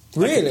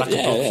 really. That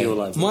could block Yeah. your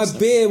life. My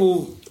beer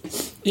will.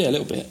 Yeah, a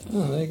little bit.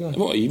 Oh, there you go.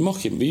 What are you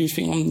mocking? Do you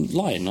think I'm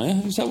lying?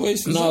 Yeah? Is that what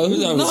it's? No, is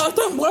that- no, I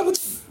don't. Why would?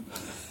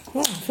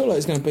 Well, I feel like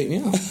it's going to beat me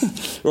up.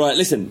 Right,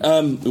 listen.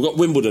 We've got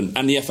Wimbledon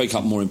and the FA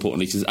Cup more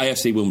importantly because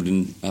AFC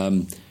Wimbledon,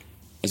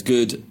 as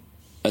good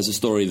as a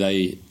story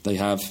they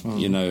have,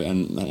 you know,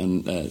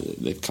 and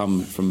they've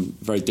come from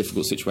a very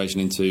difficult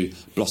situation into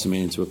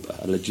blossoming into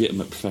a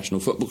legitimate professional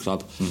football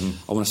club.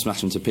 I want to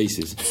smash them to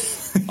pieces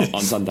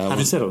on Sunday.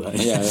 Having said all that,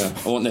 yeah.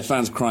 I want their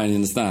fans crying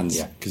in the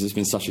stands because it's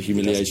been such a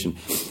humiliation.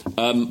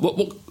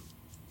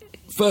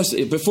 First,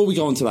 before we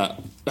go on to that,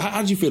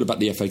 how do you feel about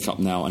the FA Cup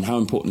now, and how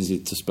important is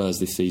it to Spurs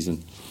this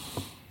season?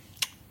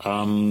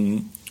 I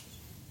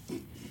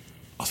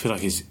feel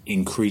like it's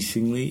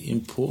increasingly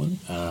important.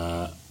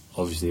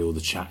 Obviously, all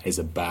the chat is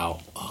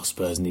about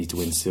Spurs need to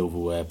win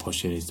silverware.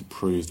 Pochettino needs to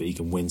prove that he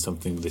can win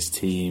something with this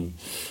team.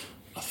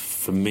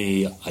 For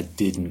me, I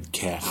didn't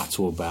care at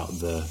all about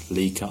the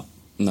League Cup.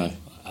 No.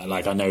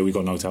 Like, I know we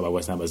got knocked out by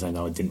West Ham, but saying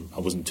no, I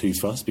wasn't too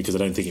fussed because I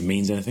don't think it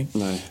means anything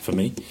for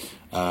me.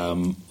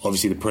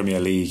 Obviously, the Premier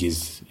League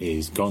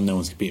is gone. No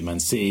one's competing. Man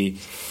City,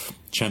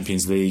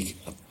 Champions League.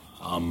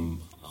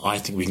 I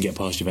think we can get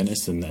past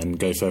Juventus and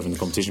go further in the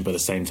competition, but at the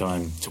same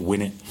time, to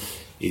win it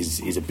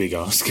is a big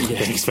ask. I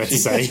think it's fair to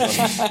say.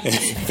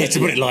 to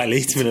put it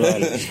lightly.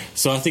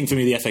 So I think for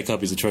me, the FA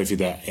Cup is a trophy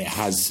that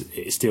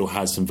it still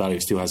has some value.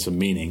 It still has some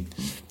meaning.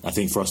 I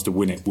think for us to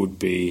win it would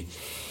be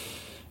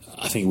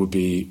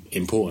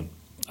important.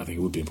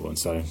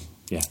 So,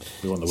 yeah,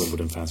 we want the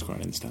Wimbledon fans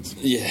crying in the stands.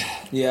 Yeah,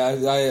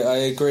 I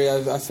agree.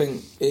 I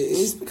think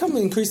it's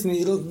becoming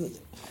increasingly...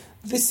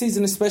 This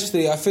season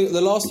especially, I think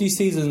the last few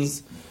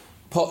seasons,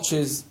 Poch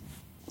has,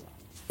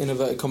 in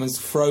inverted commas,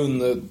 thrown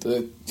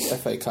the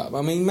FA Cup.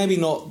 I mean, maybe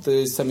not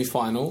the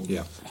semi-final,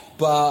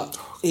 but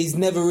he's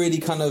never really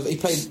kind of... He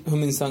played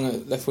Heung-min Son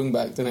at left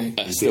wing-back, didn't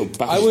he? Still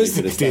back. I was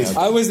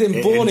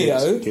in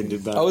Borneo.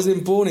 Ended bad. I was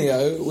in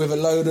Borneo with a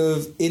load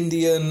of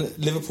Indian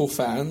Liverpool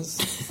fans,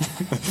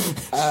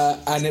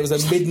 and it was a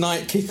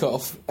midnight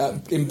kickoff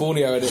in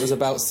Borneo, and it was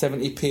about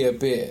 70p a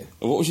beer.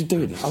 What was you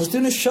doing? I was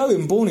doing a show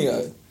in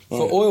Borneo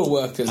for oil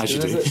workers.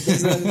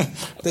 There's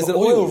an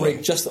oil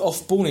rig just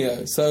off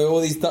Borneo, so all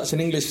these Dutch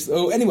and English.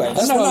 Oh, anyway,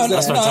 that's hang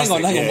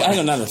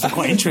on. I'm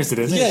quite interested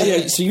in it.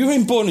 Yeah. So you were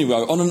in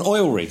Borneo on an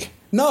oil rig.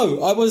 No,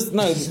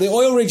 the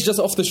oil rig's just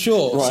off the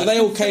shore, so they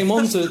all came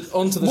onto the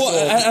shore.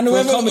 And for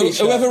a comedy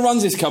show. whoever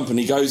runs this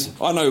company goes,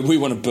 I know, we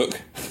want to book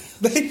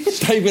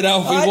David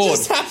Alfie I Ward.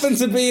 just happened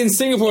to be in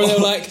Singapore, and they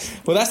were like,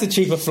 well, that's a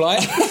cheaper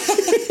flight.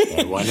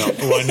 Yeah, why not?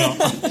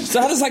 So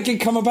how does that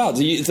gig come about?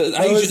 I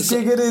was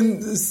gigging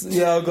in...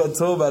 Yeah, I've got a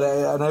tour about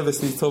it, an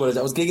overseas tour about it.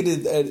 I was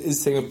gigging in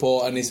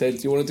Singapore, and he said,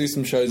 do you want to do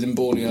some shows in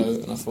Borneo?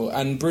 And I thought...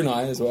 And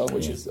Brunei as well,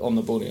 which is on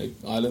the Borneo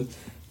island.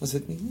 I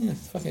said, yeah,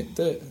 fuck it,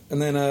 do it.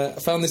 And then I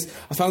found this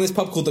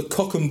pub called the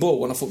Cock and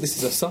Bull, and I thought, this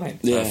is a sign.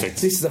 Yeah.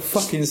 Perfect. This is a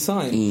fucking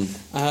sign.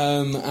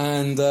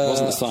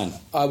 Wasn't a sign.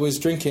 I was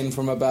drinking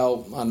from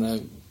about, I don't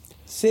know,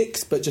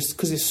 6, but just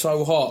because it's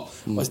so hot,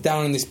 I was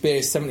down in this beer,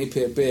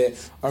 70p a beer.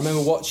 I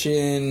remember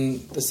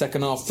watching the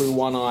second half through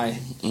one eye,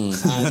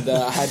 and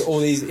I had all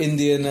these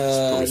Indian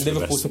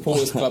Liverpool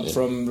supporters club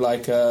from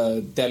like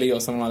Delhi or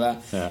something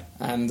like that,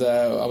 and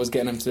I was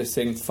getting them to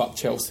sing "Fuck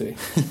Chelsea."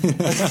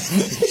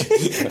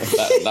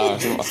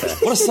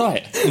 What a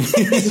sight!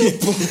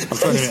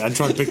 I'm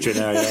trying to picture it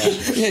now.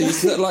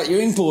 Yeah, like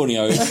you're in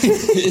Borneo.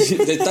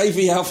 The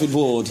Davey Alfred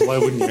Ward. Why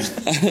wouldn't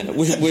you?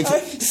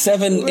 with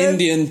 7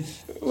 Indian.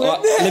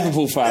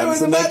 Liverpool fans. There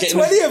was about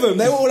 20 of them.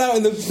 They were all out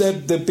in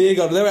the beer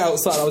garden. They were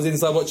outside. I was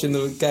inside watching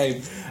the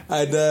game.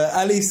 And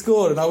Ali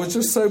scored, and I was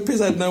just so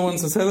pissed I had no one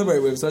to celebrate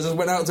with. So I just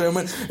went out to him and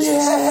went,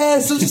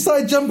 yes! So I just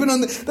started jumping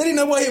on. They didn't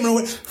know what hit me. And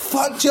I went,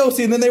 fuck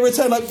Chelsea. And then they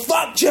returned like,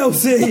 fuck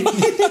Chelsea!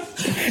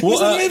 It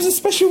was a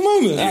special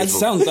moment. That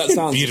sounds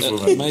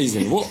beautiful,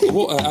 amazing.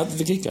 How did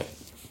the gig go?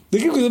 The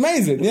gig was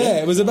amazing,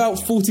 yeah. It was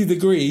about 40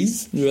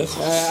 degrees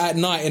at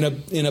night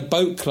in a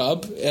boat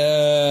club,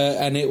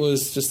 and it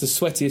was just the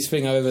sweatiest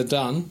thing I've ever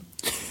done.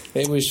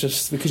 It was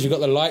just because you got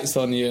the lights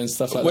on you and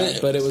stuff like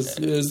that, but it was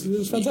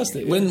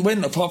fantastic.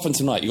 When apart from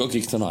tonight, you got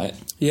gigs tonight.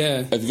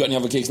 Yeah. Have you got any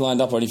other gigs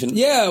lined up or anything?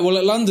 Yeah, well,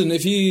 at London,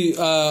 if you,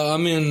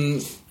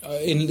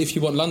 if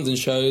you want London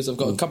shows, I've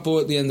got a couple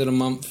at the end of the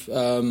month.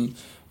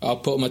 I'll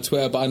put on my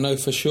Twitter, but I know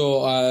for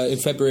sure in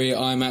February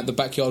I'm at the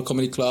Backyard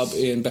Comedy Club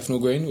in Bethnal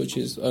Green, which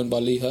is owned by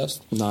Lee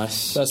Hurst. Nice.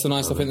 So that's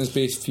nice. I think there's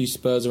been a few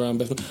Spurs around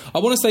Bethnal. I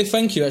want to say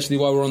thank you, actually,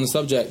 while we're on the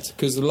subject,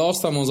 because the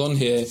last time I was on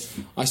here,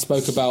 I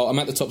spoke about... I'm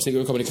at the Top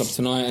Secret Comedy Club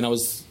tonight, and I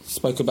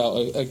spoke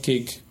about a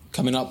gig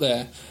coming up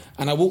there.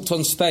 And I walked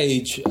on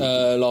stage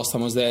last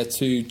time I was there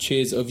to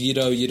cheers of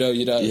Yido.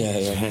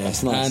 Yeah,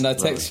 that's nice. And I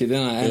texted you,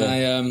 didn't I?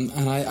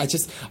 And I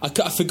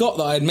forgot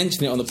that I had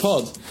mentioned it on the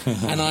pod.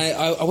 And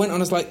I went on,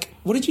 I was like,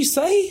 what did you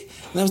say?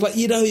 And I was like,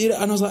 Yido.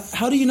 And I was like,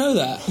 how do you know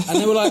that? And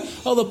they were like,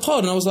 oh, the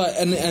pod. And I was like,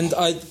 and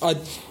I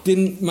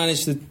didn't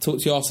manage to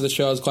talk to you after the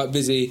show. I was quite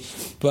busy,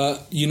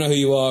 but you know who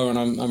you are, and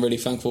I'm really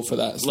thankful for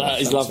that. So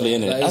that is lovely,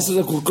 isn't it? That's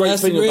a great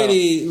that's thing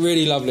really,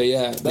 really lovely,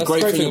 yeah. That's the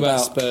great thing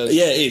about Spurs.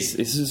 Yeah, it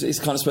is. It's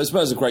kind of Spurs.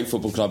 Spurs are a great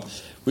football club.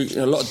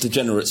 A lot of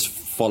degenerates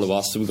follow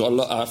us, so we've got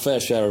a fair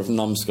share of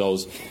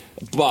numbskulls.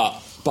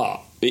 But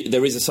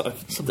there is a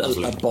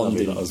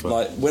bonding.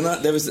 Like when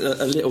there was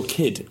a little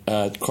kid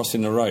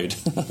crossing the road,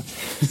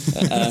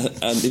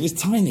 and he was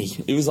tiny.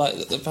 He was like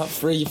about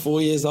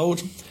 3-4 years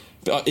old.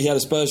 But he had a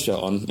Spurs shirt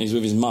on and he's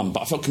with his mum,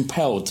 but I felt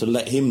compelled to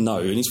let him know,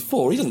 and he's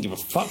 4, he doesn't give a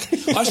fuck.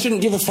 I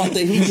shouldn't give a fuck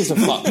that he gives a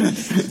fuck,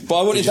 but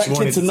I wanted that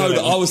kid to know that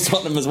I was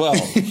Tottenham as well.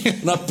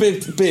 And I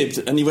bibbed,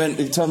 and he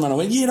turned around and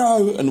went, you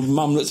know, and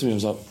mum looked at me and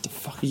was like, what the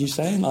fuck are you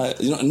saying? Like,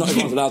 not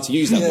everyone's allowed to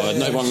use that word,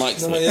 not everyone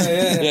likes it.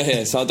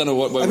 Yeah, so I don't know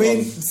what I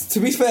mean, to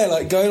be fair,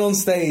 like going on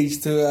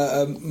stage to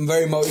a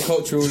very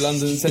multicultural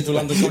Central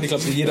London comedy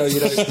club,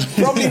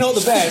 probably not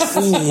the best.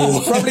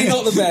 Probably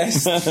not the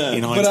best. But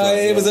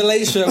it was a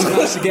late show and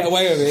I actually get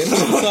away with it.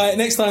 So like,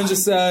 next time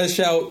just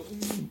shout,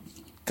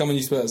 come on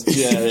you Spurs.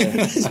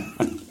 Yeah.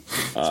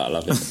 I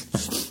love it.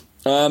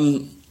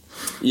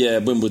 Yeah,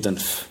 Wimbledon.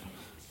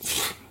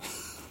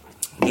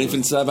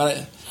 Anything to say about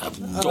it?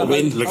 Got to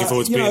win. Looking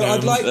forward to being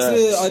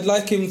I'd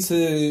like him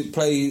to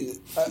play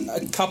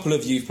a couple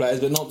of youth players,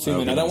 but not too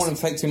many. I don't want him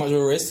to take too much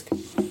of a risk.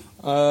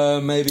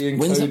 Maybe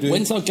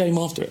when's our game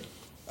after it?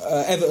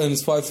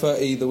 Everton's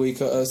 5:30 the week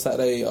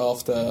Saturday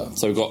after.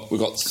 So we've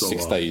got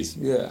 6 days.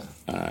 Yeah.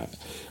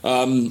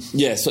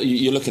 So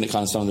you're looking at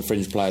kind of some of the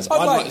fringe players.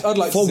 I'd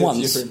like for to see once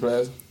a few fringe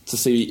players. to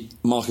see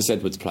Marcus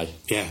Edwards play.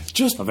 Yeah, I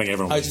think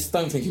everyone. I just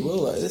don't think he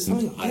will. Though. That's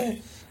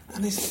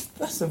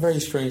a very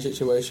strange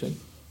situation.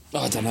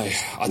 I don't know.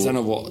 I don't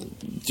know what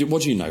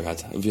do you know,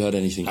 Had? Have you heard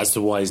anything as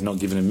to why he's not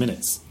giving him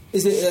minutes?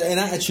 Is it an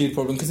attitude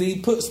problem? Because he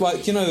puts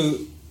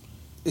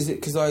is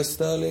it Kazai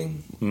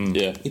Sterling?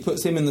 Yeah. He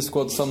puts him in the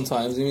squad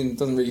sometimes. I mean, he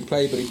doesn't really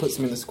play, but he puts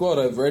him in the squad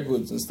over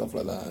Edwards and stuff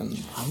like that.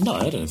 And I've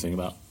not heard anything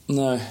about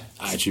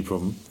attitude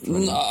problem.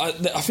 No,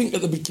 I think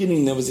at the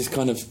beginning there was this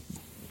kind of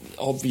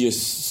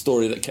obvious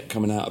story that kept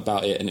coming out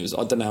about it, and it was,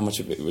 I don't know how much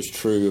of it was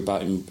true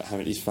about him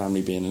having his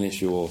family being an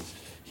issue or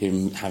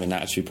him having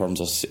attitude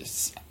problems or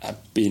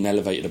being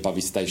elevated above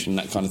his station,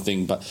 that kind of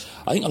thing. But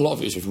I think a lot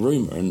of it was just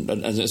rumour, and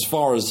as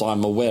far as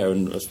I'm aware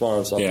and as far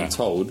as I've been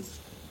told,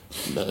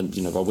 by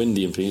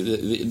Windy and things,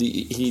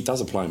 he does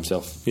apply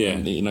himself. Yeah,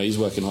 and, he's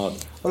working hard.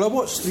 Well, I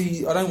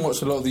don't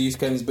watch a lot of the youth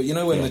games, but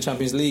when the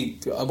Champions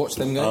League, I watch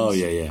them games. Oh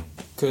yeah.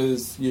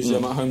 Because usually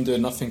I'm at home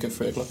doing nothing at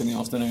 3 o'clock in the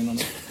afternoon on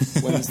a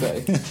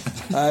Wednesday,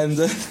 and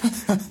do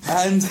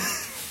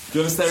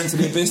you ever stare into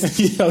the abyss?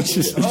 Yeah,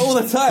 all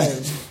the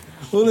time.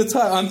 All the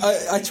time,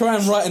 I try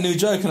and write a new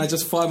joke, and I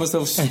just find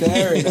myself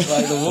staring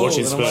at the wall.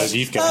 Watching Spurs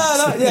youth games.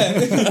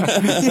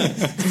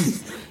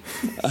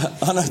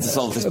 I know how to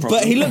solve this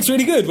problem. But he looks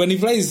really good when he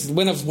plays.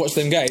 When I've watched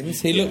them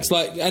games, he looks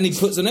like, and he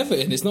puts an effort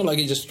in. It's not like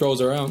he just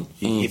strolls around.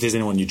 If there's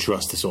anyone you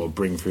trust to sort of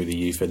bring through the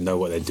youth and know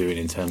what they're doing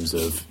in terms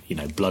of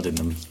blood in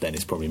them, then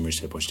it's probably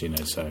Mauricio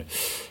Pochettino. So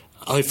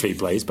hopefully he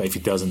plays, but if he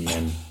doesn't,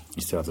 then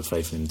you still have the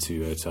faith in him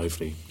to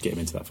hopefully get him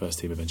into that first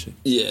team eventually.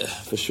 Yeah,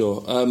 for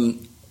sure.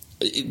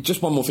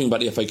 Just one more thing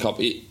about the FA Cup.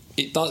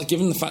 It does,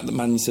 given the fact that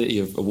Man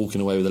City are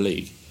walking away with the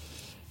league,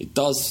 it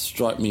does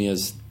strike me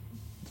as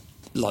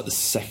like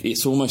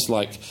it's almost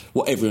like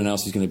what everyone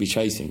else is going to be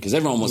chasing, because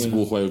everyone wants to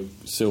walk away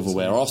with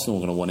silverware. Arsenal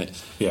are going to want it.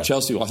 Yeah.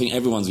 Chelsea, I think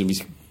everyone's going to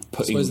be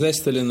putting. I suppose they're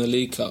still in the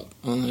League Cup,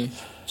 aren't they?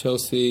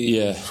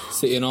 Chelsea,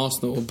 City, and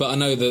Arsenal. But I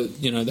know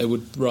that they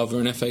would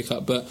rather an FA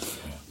Cup. But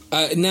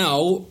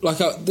now,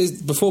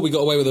 before we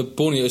got away with the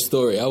Borneo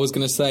story, I was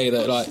going to say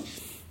that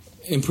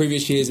in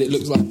previous years it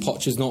looks like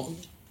Poch has not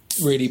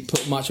really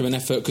put much of an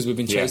effort because we've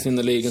been chasing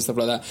the league and stuff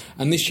like that.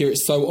 And this year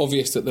it's so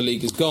obvious that the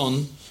league is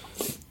gone.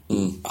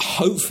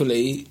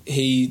 Hopefully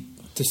he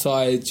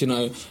decides,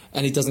 and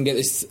he doesn't get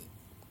this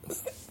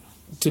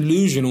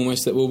delusion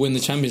almost that we'll win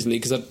the Champions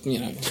League, because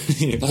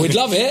we'd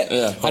love it.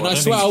 And I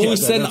swear I will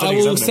send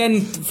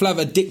Flav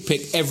a dick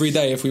pic every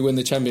day if we win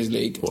the Champions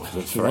League.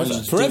 Forever.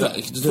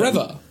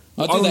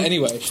 I'll do that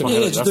anyway.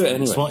 Just do it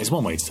anyway. It's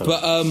one way to tell.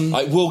 But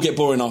it will get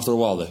boring after a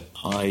while, though.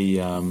 I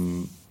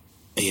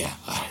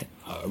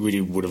really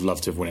would have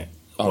loved to have won it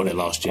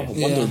last year. I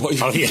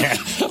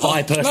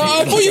personally. No,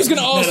 I thought you was going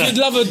to ask you'd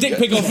love a dick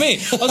pic off me.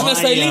 I was going to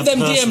say, leave them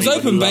DMs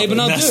open, babe,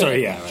 and I'll do it.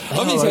 Sorry, yeah.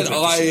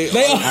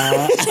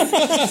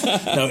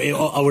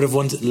 I would have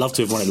loved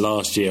to have won it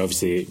last year.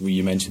 Obviously,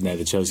 you mentioned there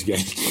the Chelsea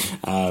game.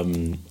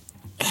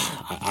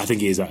 I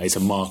think it's a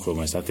mark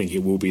almost. I think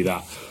it will be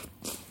that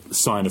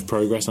sign of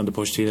progress under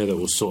Pochettino that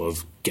will sort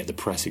of get the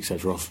press,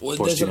 etc. off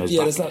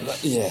Pochettino's back.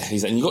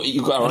 Exactly.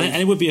 You've got our own,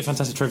 and it would be a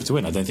fantastic trophy to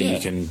win. I don't think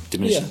you can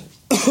diminish it.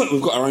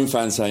 We've got our own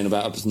fans saying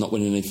about us not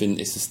winning anything.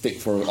 It's a stick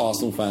for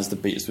Arsenal fans to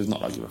beat us. It's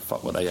not like give a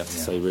fuck what they have to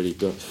say, really.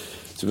 But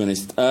to be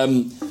honest,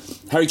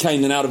 Harry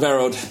Kane and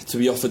Alderweireld to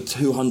be offered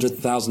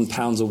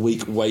 £200,000 a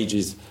week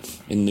wages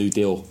in New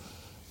Deal.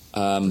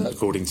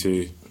 According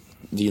to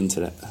the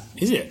internet.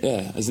 Is it?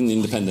 Yeah, as in the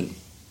Independent.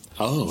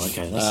 Oh,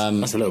 okay.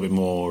 That's a little bit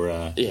more...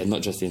 yeah,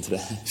 not just the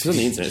internet. It's on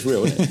the internet, it's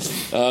real, isn't it?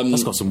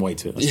 That's got some weight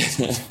to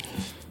it.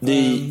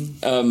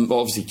 Well,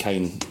 obviously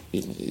Kane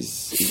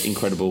is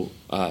incredible.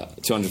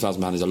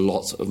 £200,000 is a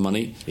lot of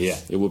money. Yeah.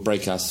 It would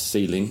break our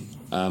ceiling.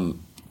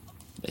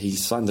 He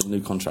signed a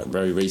new contract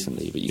very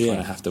recently, but you kind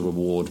of have to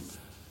reward...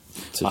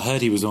 I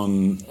heard he was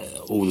on...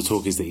 all the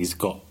talk is that he's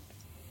got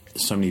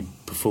so many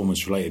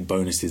performance-related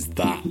bonuses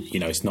that,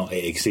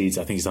 it exceeds,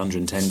 I think it's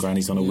 110 grand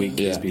he's on a week,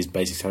 his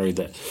basic salary,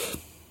 that...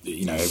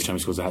 every time he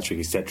scores a hat-trick,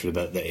 etc.,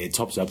 that it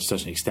tops it up to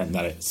such an extent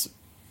that it's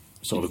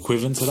sort of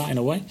equivalent to that in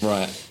a way.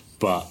 Right.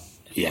 But,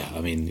 he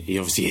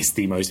obviously is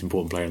the most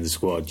important player in the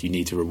squad. You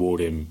need to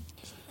reward him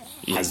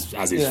as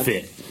is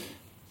fit.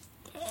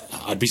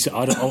 I'd be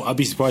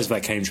surprised if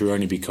that came true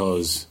only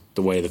because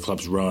the way the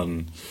club's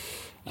run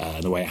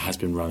and the way it has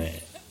been run,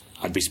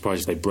 I'd be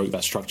surprised if they broke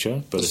that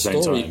structure. But at the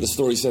same time... The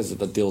story says that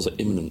the deals are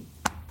imminent.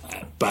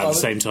 But at the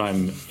same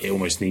time, it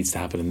almost needs to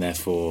happen, and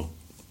therefore...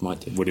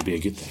 Would it be a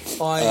good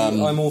thing?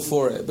 I'm all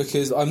for it,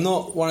 because I'm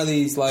not one of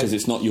these because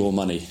it's not your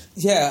money.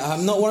 Yeah,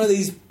 I'm not one of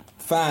these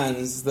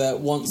fans that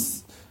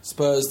wants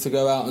Spurs to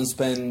go out and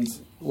spend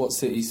what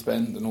City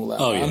spend and all that.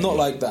 I'm not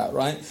like that,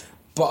 right?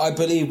 But I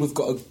believe we've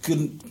got a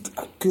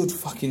good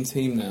fucking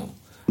team now,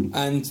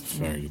 and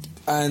very good.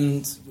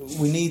 And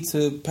we need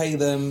to pay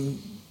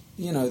them,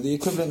 the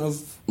equivalent of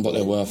what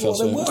they're worth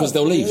elsewhere, because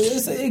they'll leave.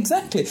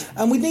 Exactly,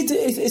 and we need to.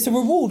 It's a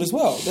reward as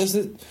well.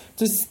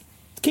 Just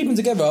keep them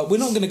together. We're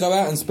not going to go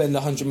out and spend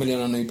 100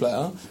 million on a new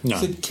player. No.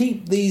 So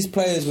keep these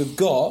players we've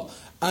got.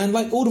 And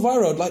like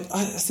Alderweireld,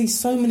 I see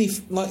so many,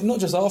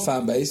 not just our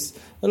fan base,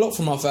 a lot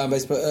from our fan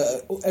base, but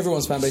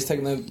everyone's fan base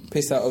taking the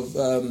piss out of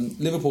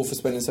Liverpool for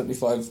spending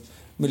 75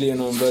 million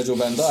on Virgil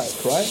van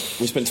Dijk, right?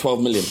 We spent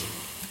 12 million.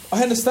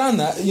 I understand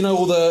that,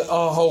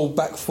 our whole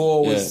back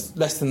four was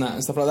less than that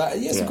and stuff like that.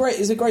 Yeah,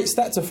 it's a great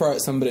stat to throw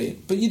at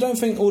somebody, but you don't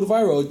think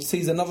Alderweireld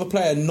sees another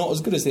player not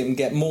as good as him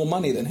get more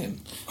money than him?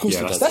 Of course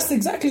he does. That's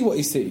exactly what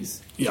he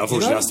sees. Yeah,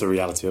 unfortunately, that's the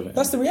reality of it.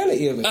 That's the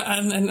reality of it,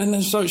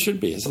 and so it should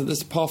be.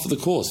 That's part of the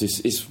course.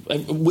 I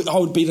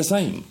would be the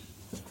same.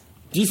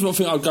 Do you not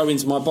think I'd go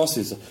into my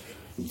bosses?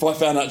 If I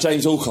found out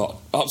James Alcott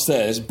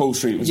upstairs, Ball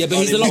Street was... Yeah, but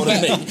he's a lot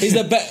better. He's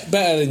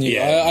better than you.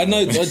 Yeah. I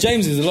know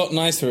James is a lot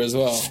nicer as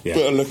well. Yeah.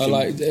 Better looking.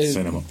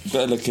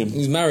 Better looking.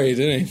 He's married,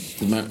 isn't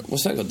he?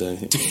 What's that got to do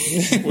with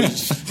anything?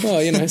 Well,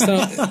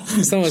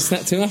 someone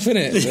snapped him up,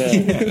 innit?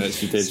 Yeah,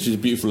 she did. She's a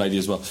beautiful lady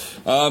as well.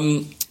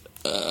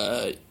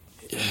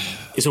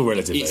 It's all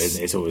relative, though,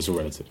 isn't it? It's all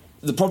relative.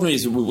 The problem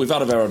is, with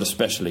Alderweireld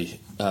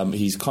especially,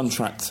 his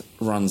contract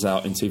runs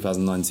out in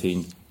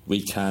 2019.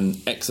 We can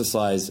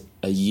exercise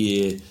a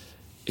year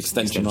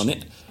extension on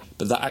it,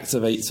 but that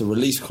activates a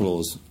release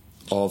clause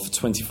of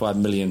 25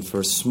 million for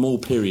a small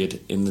period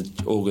in the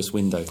August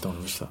window. Don't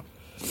understand.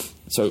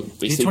 So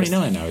he's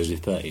 29 now, is he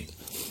 30?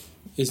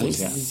 He's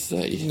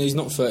 30. No, he's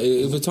not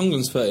 30.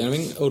 Vertonghen's 30. I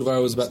think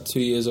Alderweireld was about 2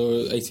 years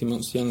or 18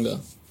 months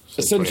younger. So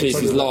essentially, it's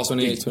his last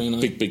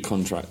 28, big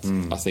contract,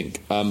 I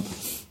think. You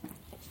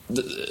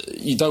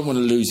don't want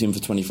to lose him for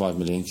 25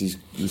 million because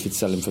you could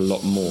sell him for a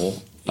lot more.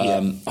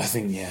 I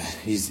think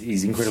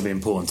he's incredibly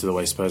important to the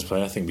way Spurs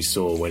play. I think we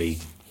saw when he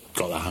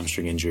got that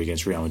hamstring injury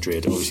against Real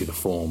Madrid. Obviously, the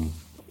form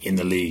in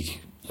the league,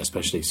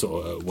 especially,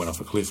 sort of went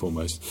off a cliff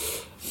almost.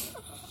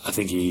 I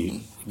think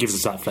he gives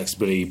us that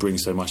flexibility. He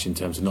brings so much in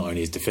terms of not only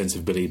his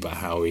defensive ability, but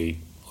how he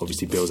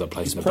obviously builds up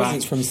place in the back.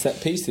 Presence from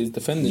set pieces,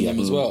 defending them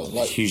as well.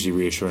 Hugely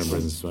reassuring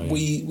presence as well.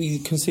 Yeah. We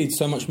concede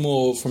so much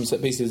more from set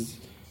pieces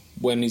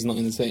when he's not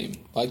in the team.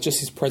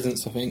 Just his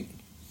presence, I think.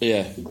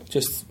 Yeah,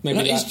 just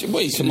maybe it's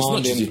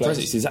not just his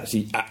presence; it's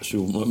actually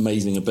actual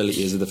amazing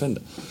ability as a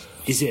defender.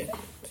 Is it?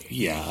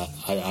 Yeah,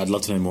 I'd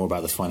love to know more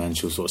about the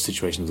financial sort of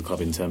situation of the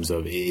club in terms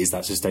of, is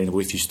that sustainable?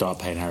 If you start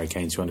paying Harry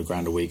Kane 200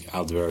 grand a week,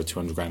 Alderweireld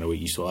 200 grand a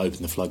week, you sort of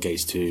open the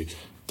floodgates to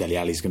Dele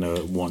Alli's going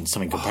to want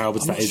something comparable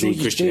to that. Is he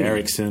Christian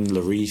Eriksen,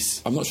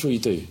 Lloris? I'm not sure you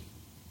do.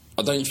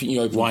 I don't think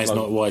you open. Why is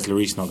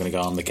Lloris not going to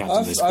go on the captain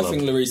of this club? I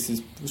think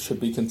Lloris should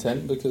be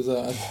content because.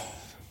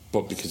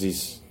 Because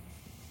he's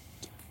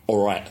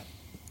all right.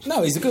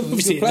 No, he's a good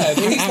player,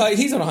 but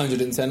he's on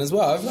 110 as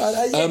well.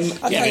 Harry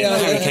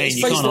Kane,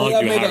 you can't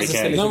argue with Harry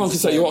Kane. No one can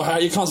say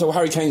you can't say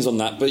Harry Kane's on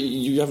that, but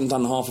you haven't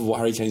done half of what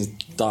Harry Kane's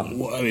done.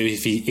 Well, I mean,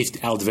 if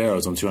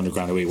Alderweireld's on 200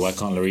 grand a week, why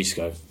can't Lloris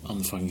go? I'm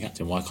the fucking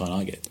captain. Why can't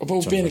I get?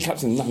 Well, being a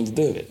captain has nothing to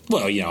do with it.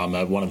 Well,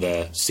 I'm one of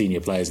the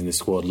senior players in this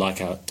squad, like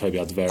Toby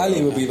Alderweireld.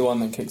 Ali would be the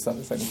one that kicks up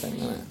if anything.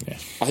 Yeah.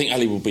 I think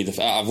Ali will be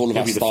out of all of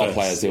our star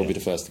players. He'll be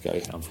the first to go.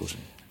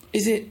 Unfortunately,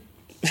 is it?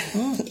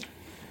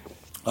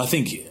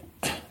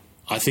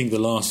 I think the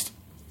last.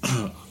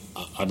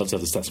 I'd love to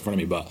have the stats in front of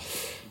me, but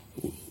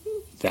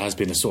there has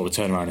been a sort of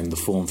turnaround in the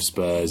form for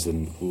Spurs,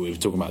 and we were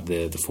talking about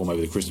the form over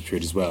the Christmas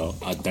period as well.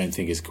 I don't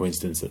think it's a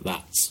coincidence that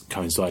that's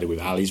coincided with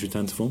Ali's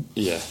return to form.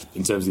 Yeah.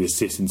 In terms of the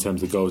assists, in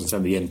terms of the goals, in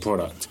terms of the end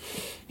product,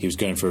 he was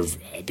going for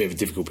a bit of a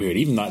difficult period.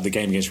 Even like the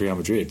game against Real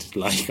Madrid,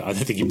 like I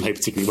don't think he played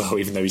particularly well,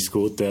 even though he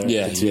scored the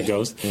 2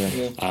 goals.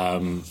 Yeah.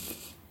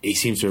 He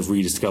seems to have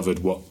rediscovered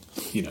what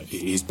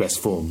his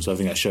best form. So I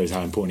think that shows how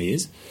important he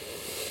is.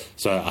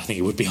 So I think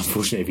it would be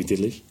unfortunate if he did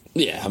leave.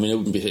 Yeah, I mean,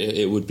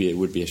 it would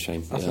be a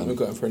shame. I think we'll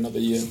go for another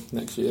year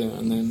next year,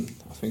 and then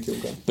I think he'll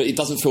go. But it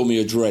doesn't fill me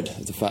with dread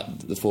the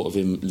thought of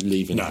him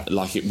leaving,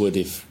 like it would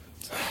if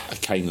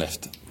Kane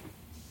left.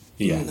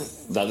 Yeah,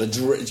 like the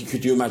dread.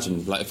 Could you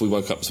imagine, like, if we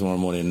woke up tomorrow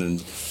morning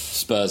and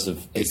Spurs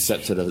have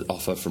accepted an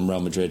offer from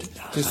Real Madrid?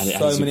 Just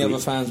so many other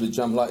fans would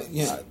jump, like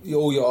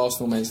all your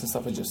Arsenal mates and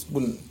stuff. I just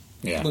wouldn't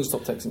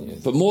stop texting you.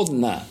 But more than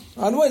that,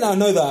 I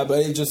know that, but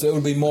it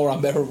would be more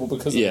unbearable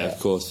because of that. Yeah, of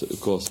course.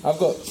 I've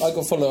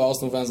got follow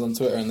Arsenal fans on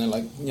Twitter, and they're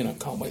like,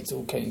 can't wait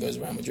till Kane goes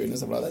around Madrid and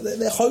stuff like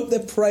that. They're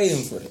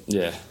praying for it.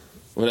 Yeah.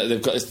 Well,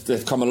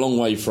 they've come a long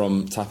way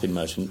from tapping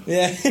Merchant.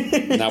 Yeah.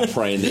 Now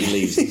praying that he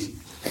leaves.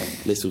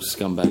 Little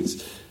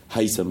scumbags.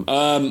 Hate them.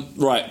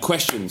 Right,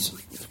 questions.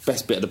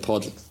 Best bit of the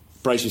pod.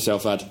 Brace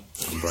yourself, Ad.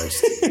 I'm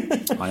braced.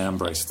 I am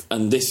braced.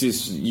 And this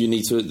is, you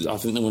need to, I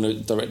think I'm going to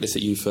direct this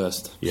at you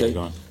first. Okay? Yeah,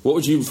 go on. What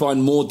would you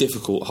find more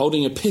difficult,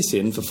 holding a piss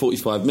in for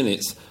 45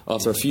 minutes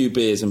after a few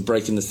beers and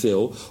breaking the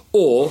seal,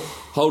 or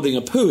holding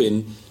a poo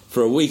in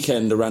for a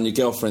weekend around your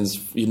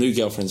new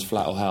girlfriend's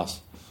flat or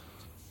house?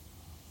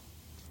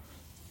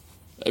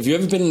 Have you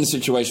ever been in a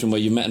situation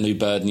where you met a new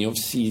bird and you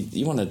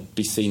want to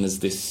be seen as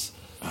this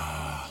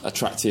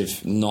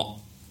attractive, not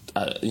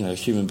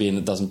human being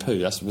that doesn't poo?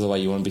 That's the way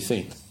you want to be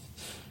seen.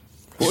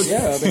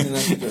 Yeah, I've been in that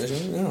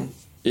situation.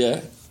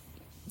 Yeah.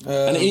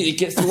 And it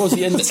gets towards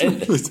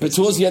the but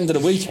towards the end of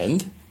the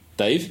weekend,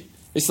 Dave,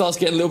 it starts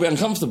getting a little bit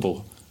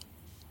uncomfortable.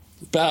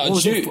 About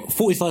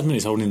 45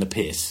 minutes holding in the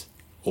piss,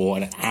 or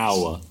an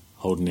hour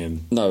holding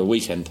in? No, a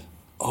weekend.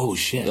 Oh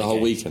shit! The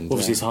whole weekend.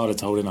 Obviously, it's harder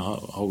to hold in a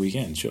whole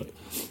weekend, sure.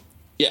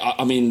 Yeah,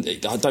 I mean,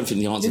 I don't think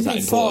the answer is that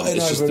important.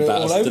 It's just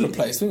about all over the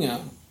place, wouldn't you?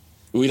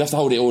 We'd have to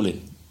hold it all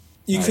in.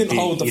 You couldn't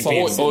hold the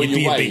fart.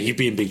 You'd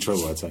be in big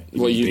trouble, I'd say.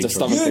 Well, you'd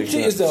shit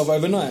yourself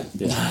overnight.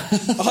 Yeah.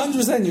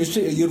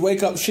 100% you'd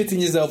wake up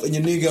shitting yourself in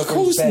your new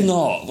girlfriend's bed. Of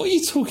course not. What are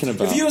you talking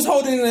about? If you was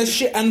holding in a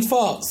shit and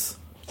farts.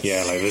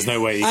 Yeah, like there's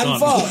no way you and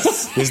can't.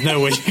 Farts. There's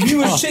no way you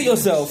would shit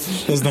yourself.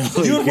 There's no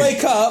way you would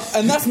wake up,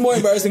 and that's more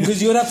embarrassing because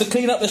you would have to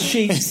clean up the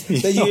sheets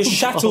that you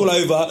shat all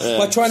over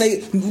by trying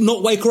to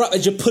not wake her up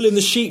as you're pulling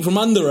the sheet from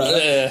under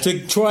her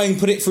to try and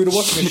put it through the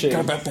washing machine.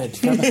 Go back bed.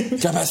 Go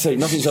back sleep.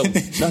 Nothing's up.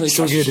 It's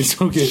all good.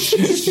 It's all good.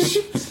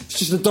 It's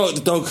just the dog.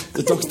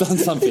 The dog's done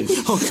something.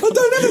 I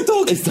don't have a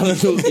dog. He's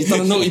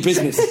done a naughty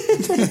business.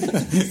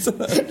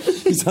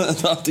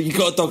 You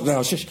got a dog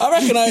now. Shush. I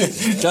reckon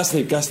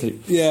Gas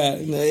sleep. Yeah,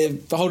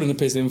 holding the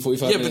piss in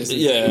 45 minutes.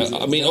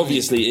 I mean,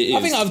 obviously it is.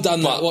 I think I've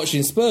done that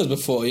watching Spurs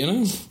before,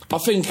 I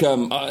think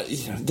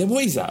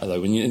what is that though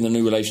when you're in a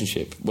new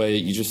relationship where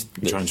you're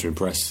trying to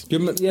impress.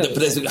 But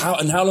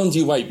how long do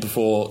you wait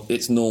before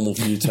it's normal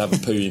for you to have a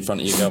poo in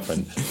front of your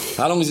girlfriend?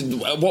 How long is it?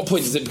 At what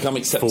point does it become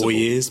acceptable? 4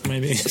 years,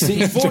 maybe.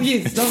 See, 4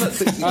 years.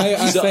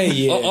 I say a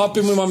year. I've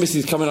been with my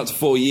missus coming up to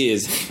 4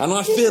 years, and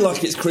I feel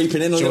like it's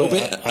creeping in a little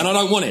bit, and I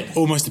don't want it.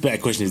 Almost a better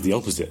question is the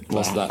opposite.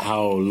 What's that?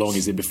 How long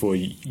is it before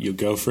your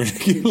girlfriend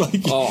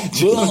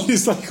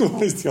it's like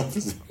almost the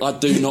opposite. I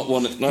do not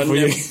want it.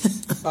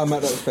 I'm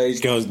at that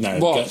stage. Girls,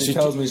 no. She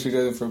tells me she's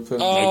going for a poo.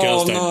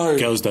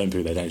 Girls don't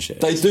poo. They don't shit.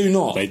 They do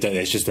not. They don't.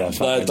 It's just their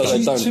fact.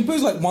 They don't. She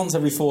poos like once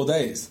every 4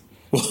 days.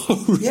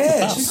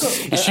 Yeah, she's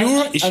got. Is she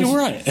alright? Is she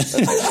alright?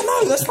 I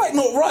know that's like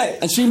not right.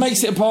 And she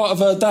makes it a part of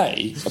her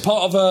day, a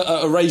part of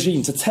a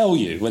regime to tell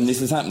you when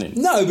this is happening.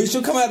 No, but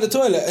she'll come out of the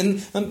toilet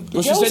and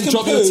well, she said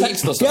drop you a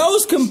text or something.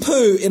 Girls can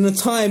poo in the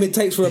time it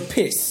takes for a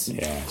piss.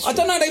 Yeah, I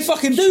don't know how they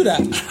fucking do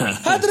that.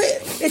 How did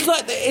it?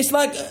 It's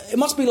like it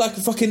must be like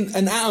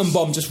an atom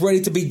bomb just ready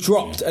to be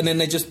dropped, and then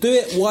they just do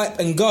it, wipe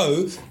and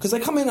go. Because they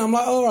come in, I'm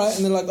like, all right,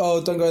 and they're like,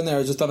 oh, don't go in there.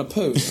 I just done a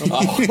poo. It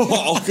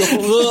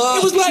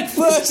was like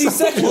 30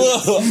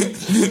 seconds.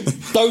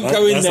 Don't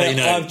go in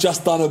there. I've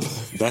just done a.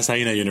 That's how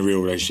you know you're in a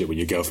real relationship when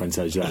your girlfriend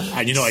tells you that,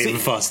 and you're not even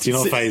fussed. You're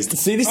not phased.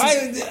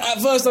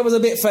 At first, I was a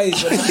bit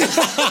phased.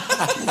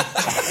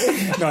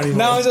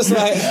 Now I'm just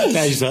like,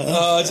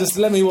 just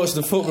let me watch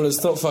the football and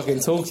stop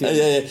fucking talking. How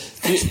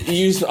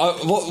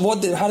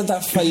did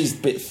that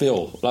phased bit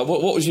feel? Like,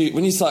 what was you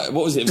when you started?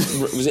 What was it?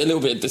 Was it a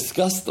little bit of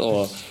disgust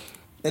or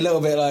a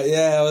little bit like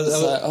Yeah,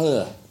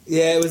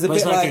 it was a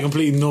bit like a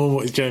completely normal.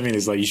 Do you know what I mean?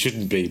 It's like you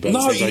shouldn't be, but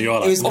no, you are.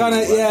 Like, it was kind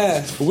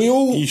of We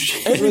all.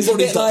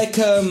 Everybody like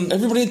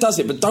everybody does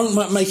it, but don't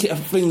make it a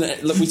thing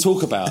that we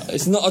talk about.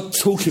 It's not a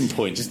talking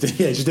point. Just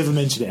never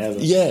mention it ever.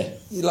 Yeah,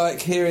 like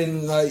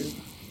hearing like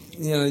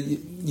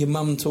your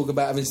mum talk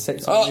about having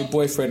sex with your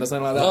boyfriend or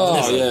something like that.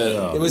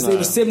 Oh, It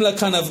was similar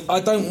kind of. I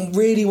don't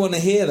really want to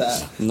hear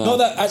that. No. Not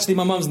that actually,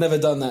 my mum's never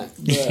done that.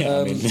 But,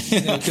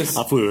 I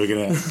thought we were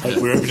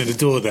opening the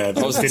door there,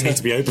 but it didn't need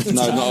to be opened.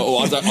 No,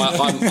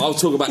 I'll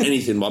talk about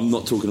anything, but I'm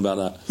not talking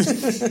about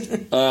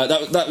that.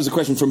 That was a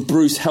question from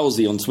Bruce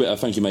Halsey on Twitter.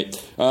 Thank you,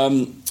 mate.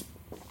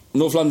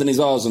 North London is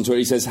ours on Twitter.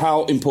 He says,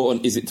 how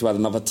important is it to add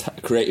another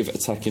creative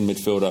attacking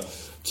midfielder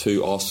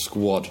to our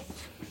squad?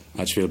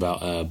 How do you feel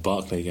about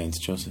Barkley going to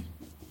Chelsea?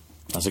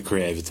 That's a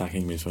creative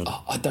attacking midfielder.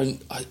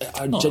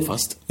 I'm not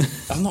fussed.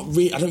 I'm not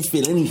really. I don't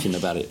feel anything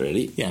about it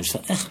really. Yeah, I'm just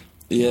like,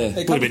 yeah.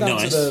 It would have been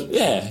nice.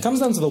 It comes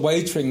down to the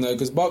wagering though,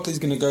 because Barkley's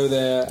going to go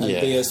there and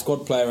be a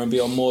squad player and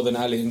be on more than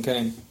Ali and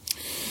Kane.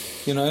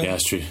 You know, yeah,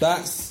 that's true.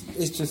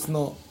 It's just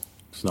not.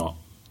 It's not.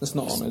 It's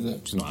not on, is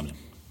it? It's not happening.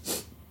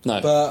 No,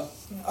 but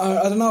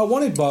I don't know. I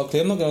wanted Barkley.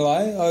 I'm not going to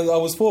lie. I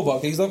was for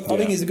Barkley. I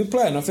think he's a good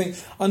player, and I think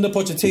under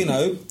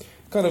Pochettino,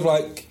 kind of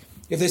like.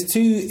 If there's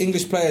two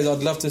English players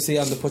I'd love to see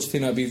under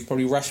Pochettino, it'd be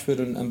probably Rashford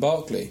and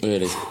Barkley.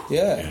 Really?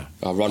 Yeah.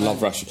 I love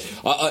Rashford.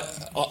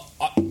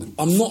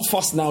 I'm not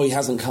fussed now he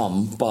hasn't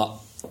come, but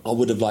I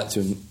would have liked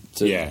to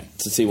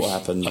see what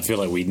happened. I feel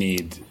like we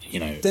need,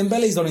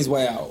 Dembele's on his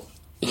way out.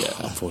 Yeah,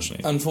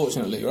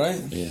 Unfortunately, right?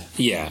 Yeah.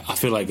 Yeah, I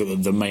feel like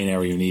the main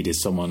area you need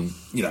is someone,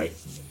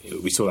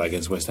 we saw that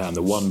against West Ham.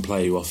 The one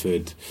player who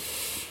offered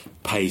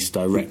pace,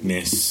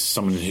 directness,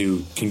 someone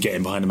who can get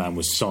in behind the man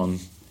was Son.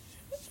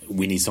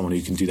 We need someone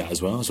who can do that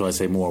as well. So I'd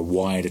say more a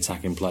wide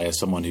attacking player,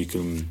 someone who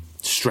can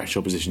stretch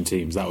opposition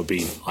teams. That would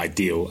be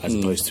ideal, as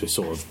opposed to a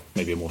sort of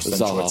maybe a more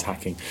central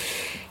attacking.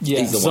 Yeah,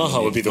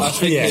 Zaha would be the one. It'd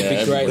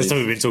be great. That's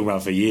something we've been talking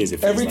about for years.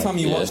 Every time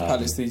you watch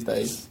Palace these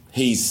days,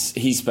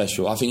 he's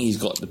special. I think he's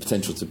got the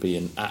potential to be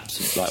an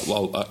absolute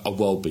a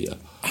world beater.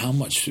 How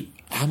much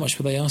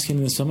were they asking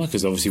in the summer?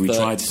 Because obviously we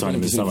tried to sign him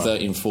in the summer.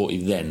 30 and 40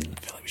 then. I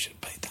feel like we should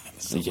have paid that in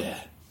the summer. Yeah.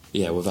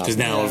 Yeah, without because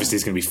now obviously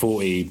it's going to be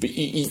 40, but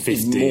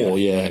 50 more.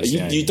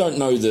 You don't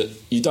know that.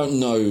 You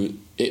don't know.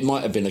 It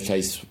might have been a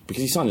case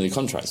because he signed a new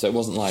contract, so it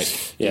wasn't like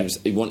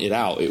he wanted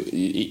out.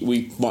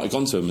 We might have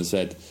gone to him and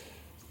said,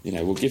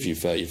 we'll give you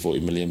 30, 40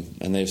 million,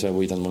 and they said,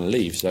 well, he doesn't want to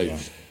leave. So,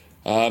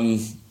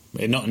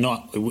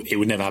 it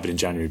would never happen in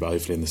January, but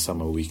hopefully in the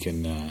summer we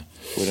can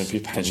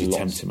potentially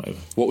tempt him over.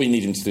 What we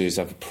need him to do is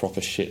have a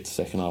proper shit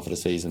second half of the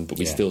season, but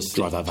we still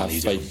drive that value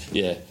down.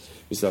 Yeah,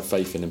 we still have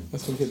faith in him. I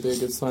think it'd be a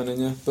good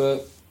signing, yeah,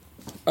 but.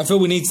 I feel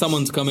we need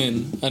someone to come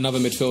in, another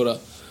midfielder,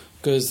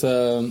 because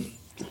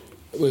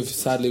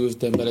sadly with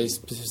Dembele's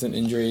persistent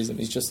injuries, and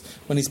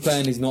when he's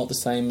playing, he's not the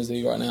same as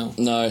he right now.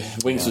 No,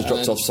 Winks has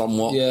dropped off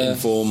somewhat in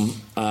form.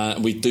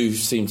 We do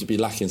seem to be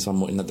lacking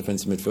somewhat in that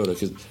defensive midfielder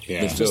because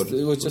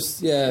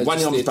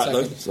Wanyama's back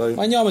though. So.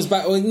 Wanyama's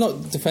back. Well,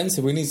 not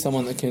defensive. We need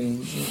someone that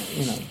can,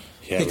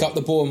 pick up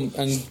the ball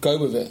and go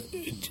with it.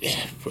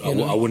 Yeah,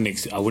 I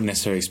wouldn't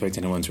necessarily expect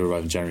anyone to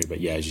arrive in January, but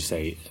as you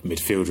say, a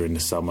midfielder in the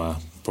summer,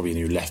 probably a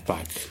new left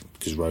back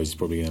because Rose is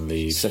probably going to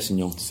leave.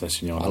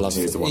 Sessegnon, I love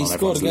him. He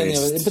scored again,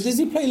 but does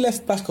he play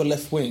left back or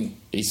left wing?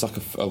 He's like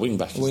a wing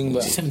back.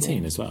 He's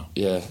 17 as well.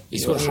 Yeah,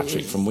 he's got a hat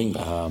trick from wing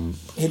back.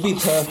 He'd be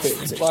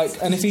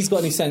perfect. And if he's got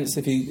any sense,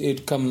 if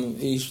he'd come,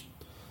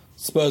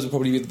 Spurs would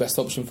probably be the best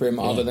option for him,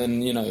 other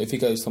than if he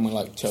goes somewhere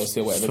like Chelsea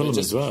or whatever. Fulham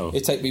as well.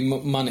 It'd take me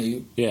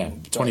money. Yeah,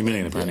 20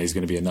 million apparently is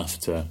going to be enough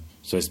to.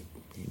 So it's.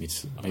 Maybe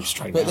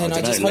straight but now. then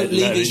I just hope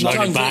Levy's not.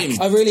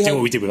 I really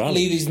hope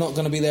Levy's not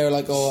going to be there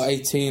like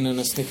 18 and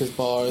a Snickers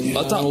bar and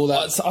all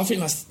that. I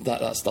think that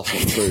stuff's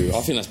not true. I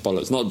think that's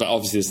bollocks. Not, but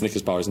obviously the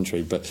Snickers bar isn't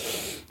true. But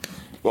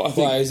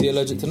why is he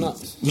allergic to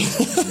nuts?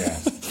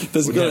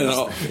 There's a girl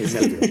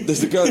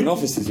in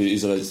office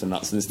who's allergic to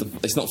nuts, and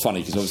it's not funny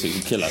because obviously it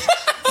can kill her.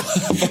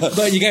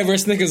 But you gave her a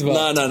Snickers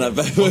bar. No.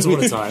 But once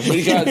upon a time, when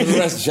you go out to the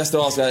restaurant, she has to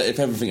ask her if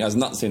everything has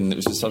nuts in. It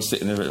was just I was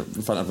sitting there in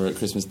front of her at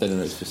Christmas dinner.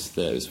 It was just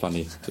it was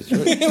funny. Do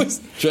you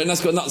reckon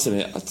that's got nuts in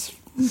it? I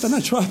don't know.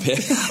 Try a bit.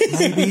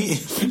 Maybe.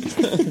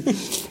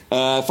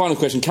 Final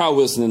question. Carl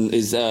Wilson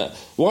is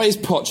why is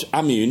Poch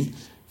immune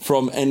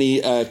from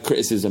any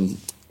criticism?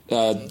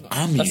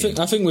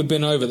 I think we've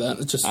been over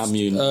that just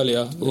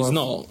earlier. He's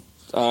not.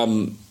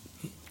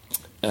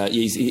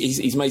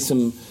 He's made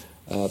some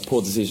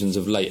poor decisions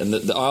of late, and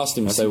I asked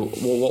him, "So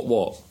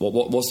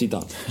what's he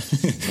done?"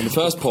 And the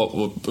first point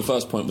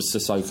was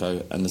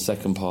Sissoko, and the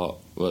second part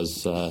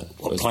was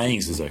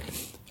playing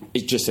Sissoko.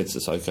 It just said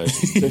Sissoko.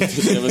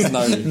 There was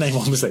no name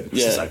one mistake.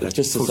 Yeah, Sissoko.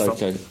 Just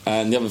Sissoko.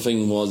 And the other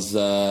thing was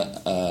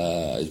about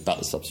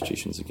the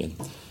substitutions again.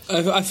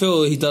 I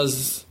feel he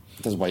does.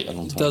 Does wait a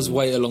long time. Does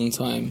wait a long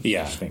time.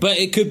 Yeah, I think. But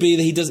it could be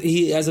that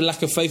he has a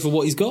lack of faith of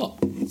what he's got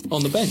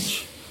on the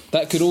bench.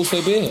 That could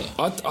also be it.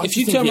 If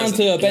you turn around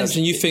to a bench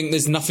and you think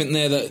there's nothing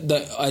there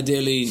that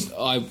ideally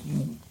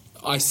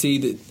I see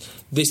that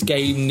this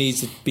game needs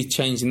to be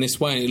changed in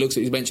this way, and he looks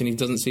at his bench and he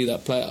doesn't see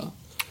that player.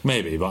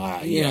 Maybe,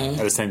 but at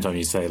the same time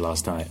you say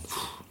last night.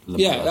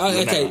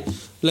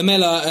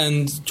 Lamela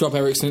and drop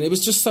Ericsson. It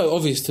was just so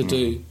obvious to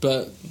do,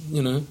 but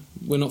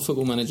we're not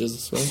football managers,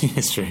 so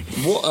it's true.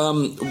 What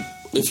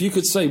if you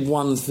could say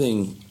one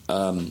thing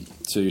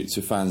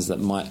to fans that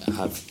might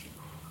have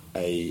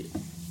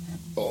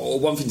or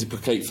one thing to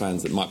placate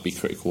fans that might be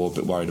critical or a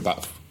bit worried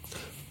about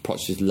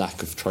Poch's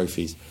lack of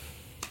trophies.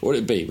 What would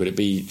it be? Would it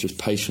be just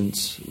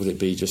patience? Would it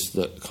be just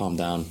that calm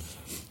down,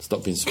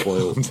 stop being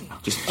spoiled?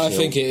 Just I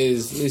think it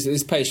is.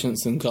 It's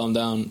patience and calm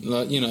down.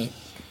 Like, you know,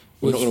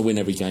 we're not going to win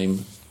every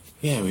game.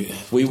 Yeah,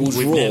 we will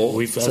draw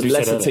to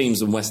lesser teams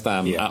than West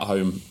Ham Yeah. at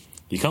home.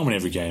 You can't win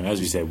every game. As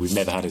we said, we've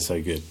never had it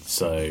so good.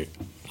 So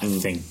I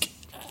think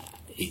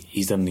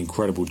he's done an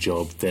incredible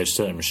job. There's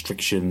certain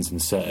restrictions and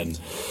certain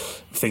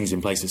things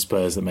in place at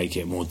Spurs that make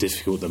it more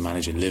difficult than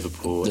managing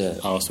Liverpool,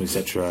 Arsenal,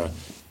 etc.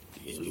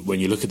 When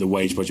you look at the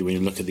wage budget, when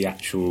you look at the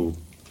actual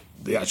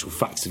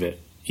facts of it,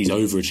 he's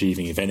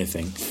overachieving, if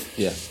anything.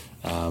 Yeah.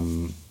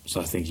 So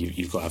I think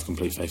you've got to have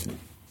complete faith in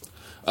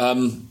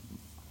him.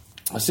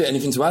 That's it.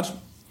 Anything to add?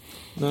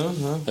 No.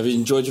 Have you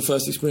enjoyed your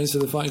first experience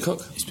of the Fighting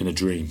Cock? It's been a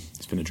dream.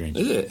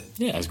 Is it?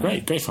 Yeah, it's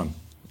great. Great fun.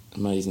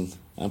 Amazing.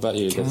 How about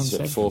you? That's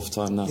your fourth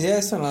time now. Yeah,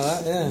 something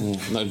like that. Yeah.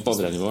 Not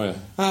bothered anymore, are you?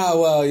 Ah,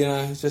 well, you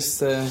know,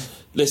 just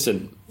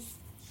Listen.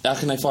 How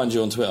can they find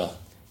you on Twitter?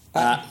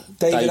 At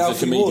David Dave the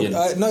Alfie Comedian.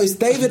 Ward. No, it's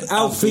David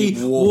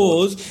Alfie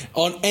Ward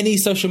on any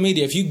social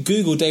media. If you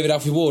Google David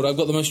Alfie Ward, I've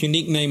got the most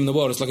unique name in the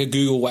world. It's like a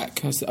Google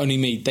whack. That's only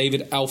me.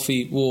 David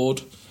Alfie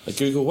Ward. A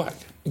Google whack?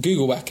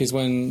 Google whack is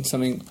when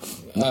something...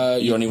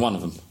 You're only one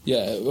of them?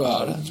 Yeah,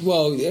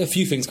 well, a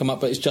few things come up,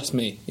 but it's just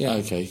me. Yeah.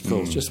 Okay,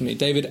 cool. It's just me.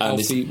 David And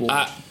Alfie it's Ward.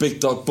 at Big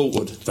Dog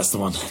Boltwood. That's the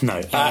one.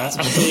 No. At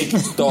Big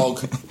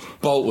Dog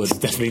Boltwood.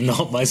 Definitely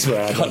not my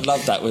swear. I'd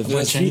love that. With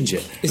Might change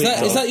it. Is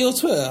that your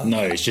Twitter?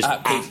 No, it's just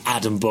at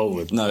Adam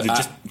Boltwood. No,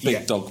 at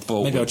Big Dog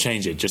Boltwood. Maybe I'll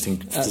change it just in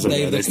case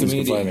Dave the listeners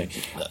can find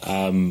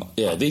me.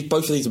 Yeah,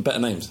 both of these are better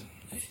names.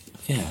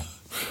 Yeah.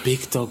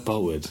 Big Dog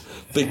Boltwood.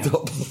 Big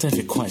Dog. I don't know if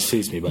it quite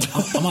suits me, but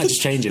I might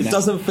just change it now. It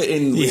doesn't fit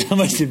in. Yeah, I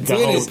might just the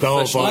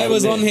whole I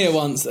was on here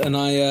once,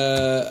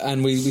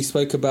 and we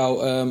spoke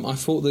about. I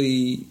thought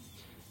the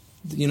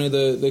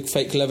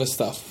fake leather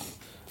stuff.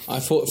 I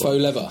thought faux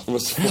leather.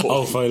 Faux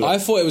leather. I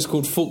thought it was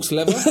called Fawkes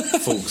leather.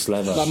 Fawkes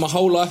leather. Like my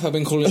whole life, I've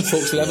been calling it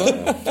Fawkes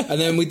leather. And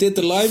then we did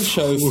the live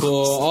show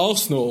for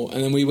Arsenal,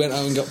 and then we went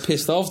out and got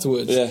pissed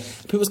afterwards. Yeah.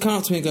 People come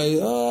up to me and go,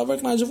 "Oh, I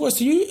recognise your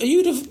voice. Are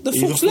you the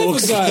Fawkes leather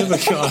guy?"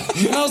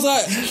 And I was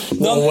like,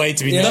 "What a way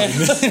to be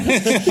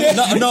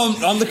known." No,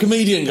 I'm the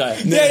comedian guy.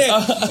 Yeah.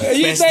 Are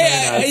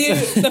you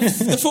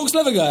the Fawkes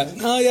leather guy?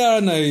 Oh yeah, I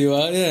know who you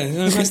are.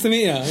 Yeah, nice to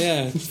meet you.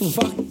 Yeah.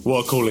 Fuck.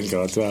 What a calling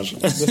card to have.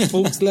 The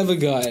Fawkes leather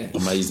guy.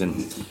 Amazing.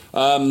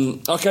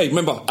 Okay,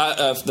 remember,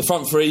 the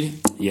front three.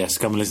 Yes,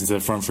 come and listen to the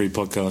Front Three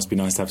podcast. Be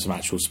nice to have some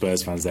actual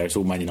Spurs fans there. It's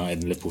all Man United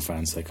and Liverpool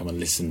fans, so come and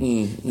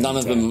listen. None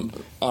of them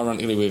are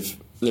ironically with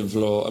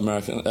Liverpool or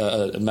American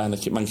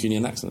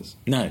Mancunian accents.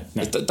 No.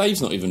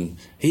 Dave's not even.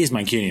 He is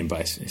Mancunian,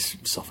 but it's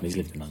softened. He's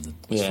lived in London.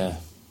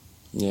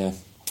 Yeah.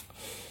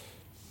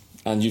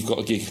 And you've got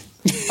a gig.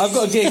 I've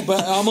got a gig,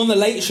 but I'm on the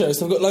late show,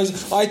 so I've got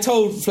loads. I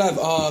told Flav,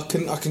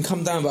 I can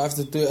come down, but I have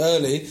to do it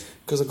early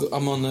because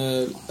I'm on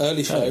the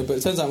early show. But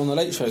it turns out I'm on the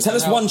late show. Tell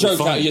us one joke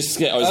out of your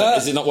skit. Or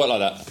does it not work like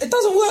that? It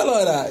doesn't work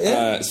like that.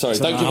 Yeah. Sorry,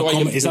 don't give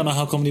away. Is that not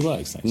how comedy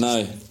works? Actually?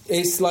 No.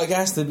 It's like you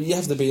have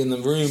to be in the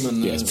room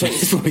and. Yeah, to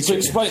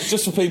explain,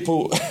 just for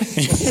people,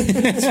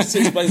 just to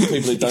explain to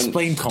people who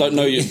don't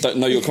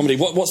know your comedy.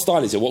 What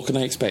style is it? What can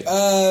they expect?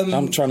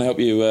 I'm trying to help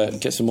you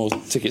get some more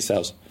ticket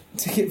sales.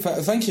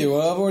 Thank you.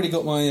 Well, I've already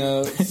got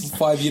my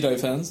 5 Udo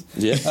fans.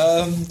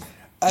 Yeah.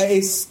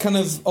 It's kind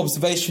of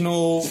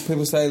observational.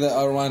 People say that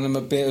I remind them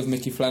a bit of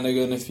Mickey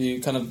Flanagan. If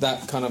you kind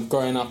of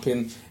growing up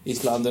in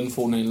East London,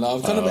 falling in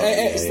love,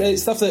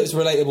 it's stuff that's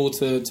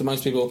relatable to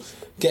most people.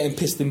 Getting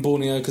pissed in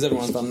Borneo because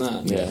everyone's done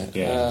that.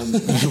 Yeah.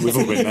 We've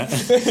all been there.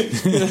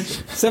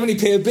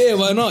 70p a beer,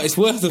 why not? It's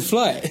worth the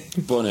flight.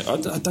 Borneo, I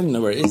don't even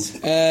know where it is.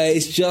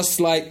 It's just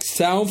like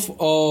south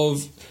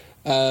of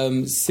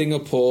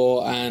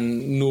Singapore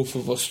and north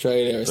of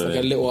Australia. It's like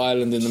a little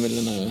island in the middle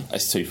of nowhere.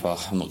 It's too far.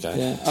 I'm not going.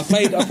 Yeah, I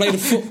played a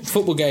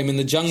football game in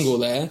the jungle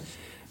there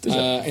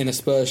in a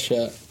Spurs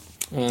shirt.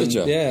 Did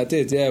you? Yeah, I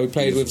did. Yeah, we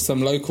played with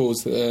some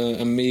locals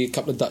and me, a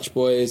couple of Dutch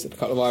boys, a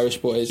couple of Irish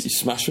boys. You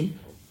smash them?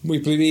 We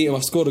beat them.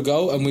 I scored a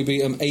goal and we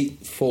beat them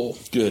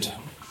 8-4. Good.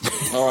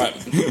 All right.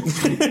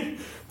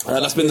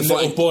 That's been the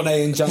fighting.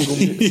 Bornean jungle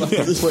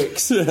fucking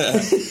pricks.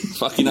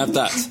 Fucking have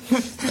that.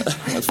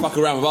 Let's fuck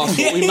around with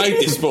Arsenal. We made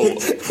this sport.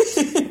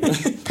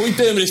 What are we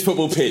doing with this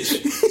football pitch?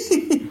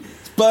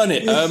 Let's burn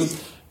it.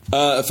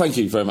 Thank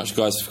you very much,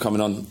 guys, for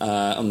coming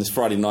on this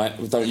Friday night.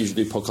 We don't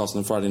usually do podcasts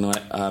on a Friday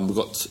night. We've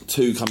got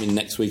 2 coming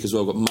next week as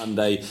well. We've got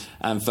Monday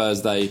and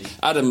Thursday.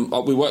 Adam,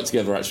 we work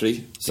together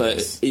actually, so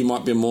he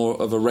might be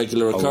more of a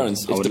regular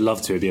occurrence. I would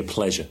love to. It'd be a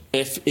pleasure.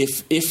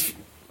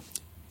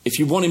 If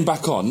you want him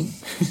back on,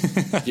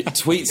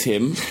 tweet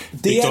him.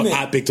 DM him.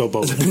 At Big Dog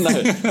Boltwood. No,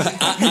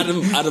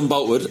 at Adam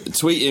Boltwood.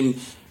 Tweet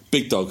him,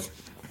 Big Dog.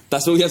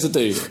 That's all you have to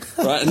do,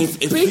 right? And if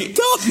Big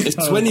Dog. If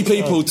 20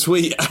 people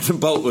tweet Adam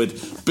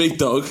Boltwood, Big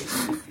Dog,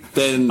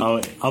 then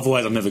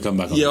otherwise I'll never come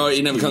back on. Yeah,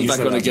 he never comes back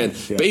on again.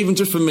 Yeah. But even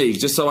just for me,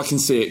 just so I can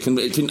see it, can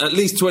at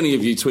least 20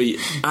 of you tweet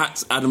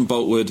at Adam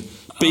Boltwood,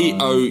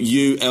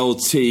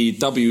 BOULTWOOD.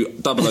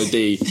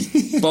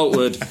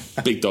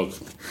 Boltwood, big dog.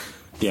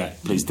 Yeah,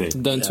 please do.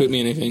 Don't tweet me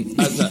anything.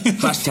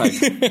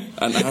 Hashtag.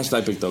 And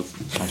hashtag big dog.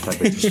 Hashtag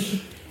big dog.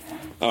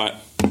 All right.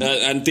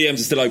 And DMs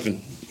are still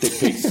open. Dick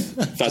pics,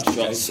 vag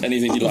shots,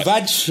 anything you like.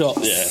 Vag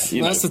shots?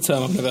 Yeah. That's the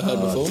term I've never heard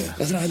before.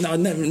 No, I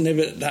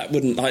never, that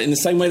wouldn't... Like, in the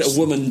same way that a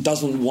woman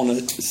doesn't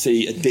want to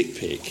see a dick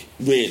pic,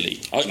 really.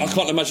 I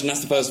can't imagine that's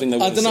the first thing they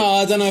want to see.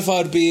 I don't know if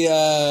I'd be,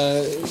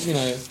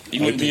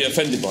 You wouldn't be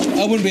offended by it?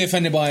 I wouldn't be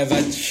offended by a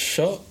vag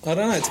shot. I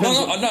don't know. It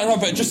depends. No,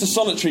 but just a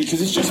solitary,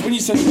 because it's just when you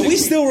say... Are we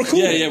still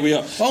recording? Yeah, we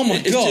are. Oh my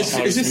God. We're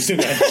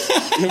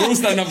all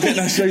standing up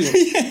getting our shoes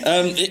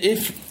on.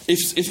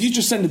 If you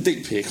just send a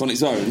dick pic on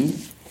its own...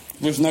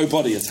 with no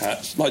body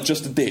attached, like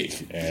just a dick.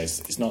 Yeah,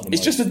 it's not the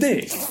It's just a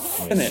dick,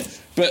 isn't it?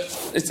 But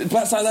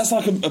that's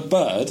like a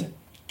bird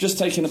just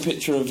taking a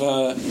picture of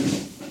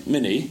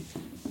Minnie.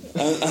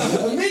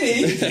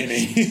 Minnie?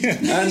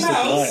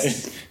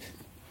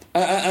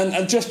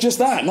 and just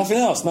that, nothing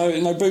else.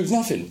 No boobs,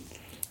 nothing.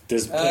 Do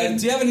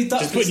you have any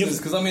Dutch listeners?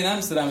 Because I'm in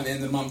Amsterdam at the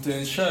end of the month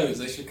doing shows.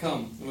 They should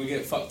come and we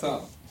get fucked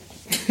up.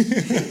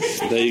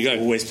 There you go.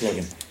 Always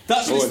plugging.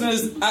 Dutch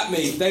listeners at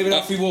me, David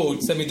Alfie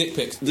Ward, send me dick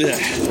pics. Yeah.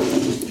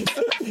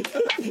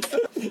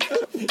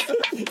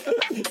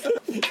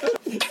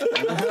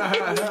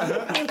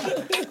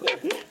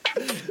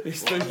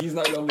 Spooky's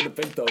no longer the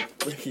big dog.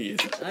 Ricky is.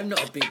 I'm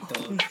not a big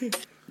dog.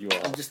 You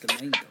are. I'm just the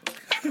main dog.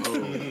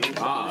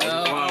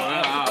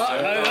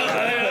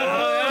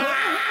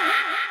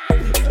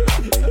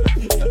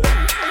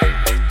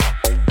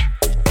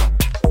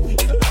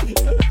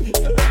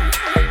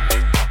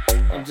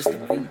 I'm just the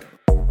main dog.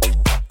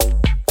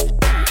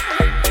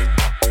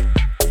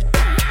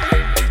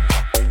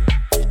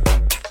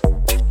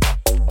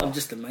 I'm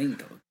just the main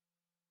dog.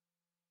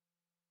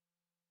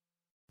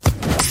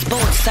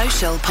 Sports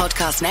Social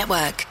Podcast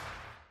Network.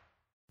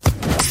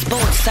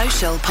 Sports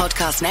Social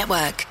Podcast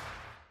Network.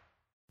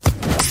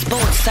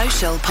 Sports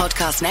Social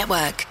Podcast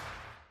Network.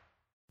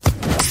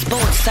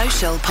 Sports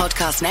Social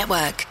Podcast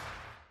Network.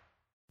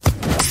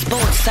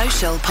 Sports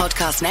Social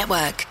Podcast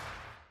Network.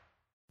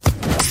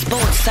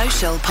 Sports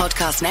Social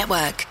Podcast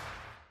Network.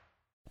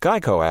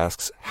 Geico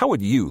asks, how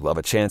would you love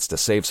a chance to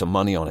save some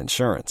money on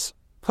insurance?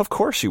 Of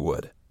course you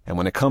would. And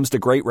when it comes to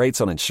great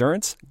rates on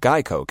insurance,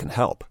 Geico can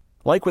help.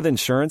 Like with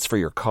insurance for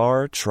your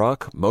car,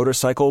 truck,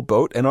 motorcycle,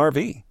 boat, and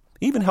RV.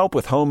 Even help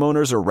with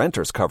homeowners or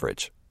renters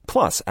coverage.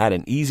 Plus, add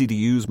an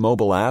easy-to-use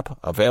mobile app,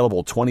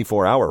 available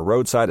 24-hour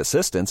roadside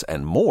assistance,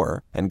 and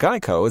more, and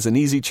Geico is an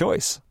easy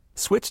choice.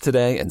 Switch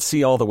today and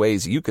see all the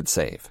ways you could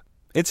save.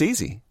 It's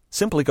easy.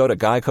 Simply go to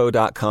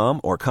geico.com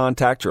or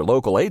contact your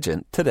local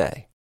agent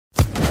today.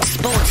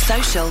 Sports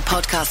Social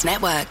Podcast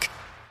Network.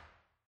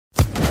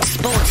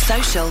 Sports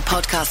Social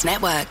Podcast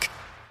Network.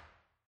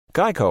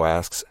 Geico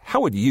asks,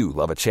 how would you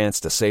love a chance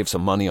to save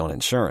some money on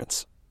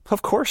insurance?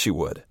 Of course you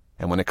would.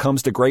 And when it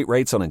comes to great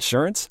rates on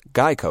insurance,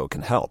 Geico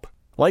can help.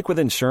 Like with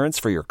insurance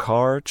for your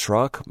car,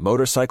 truck,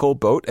 motorcycle,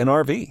 boat, and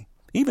RV.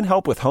 Even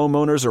help with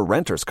homeowners or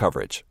renters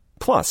coverage.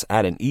 Plus,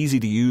 add an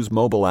easy-to-use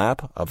mobile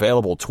app,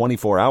 available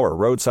 24-hour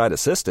roadside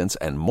assistance,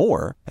 and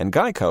more, and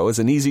Geico is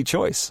an easy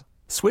choice.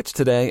 Switch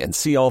today and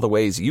see all the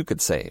ways you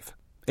could save.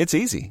 It's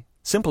easy.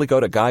 Simply go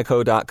to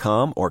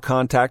geico.com or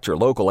contact your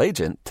local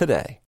agent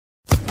today.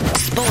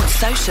 Sports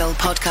Social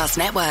Podcast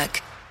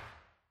Network.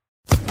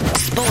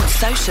 Sports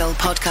Social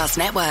Podcast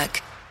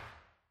Network.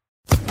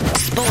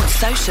 Sports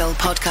Social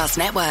Podcast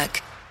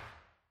Network.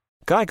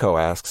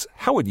 Geico asks,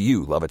 how would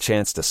you love a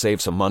chance to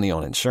save some money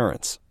on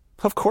insurance?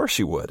 Of course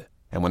you would.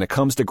 And when it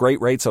comes to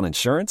great rates on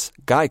insurance,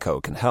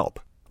 Geico can help.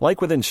 Like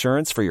with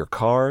insurance for your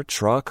car,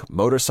 truck,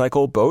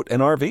 motorcycle, boat,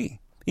 and RV.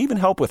 Even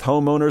help with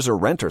homeowners or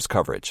renters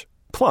coverage.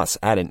 Plus,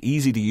 add an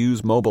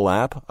easy-to-use mobile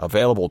app,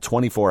 available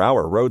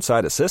 24-hour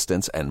roadside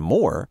assistance, and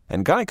more,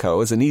 and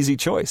Geico is an easy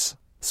choice.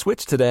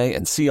 Switch today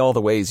and see all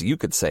the ways you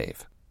could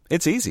save.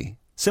 It's easy.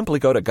 Simply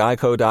go to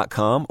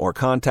geico.com or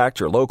contact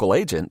your local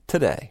agent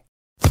today.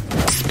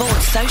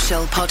 Sports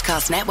Social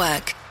Podcast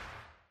Network.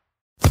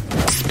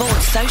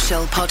 Sports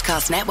Social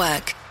Podcast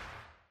Network.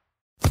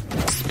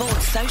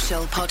 Sports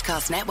Social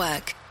Podcast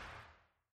Network.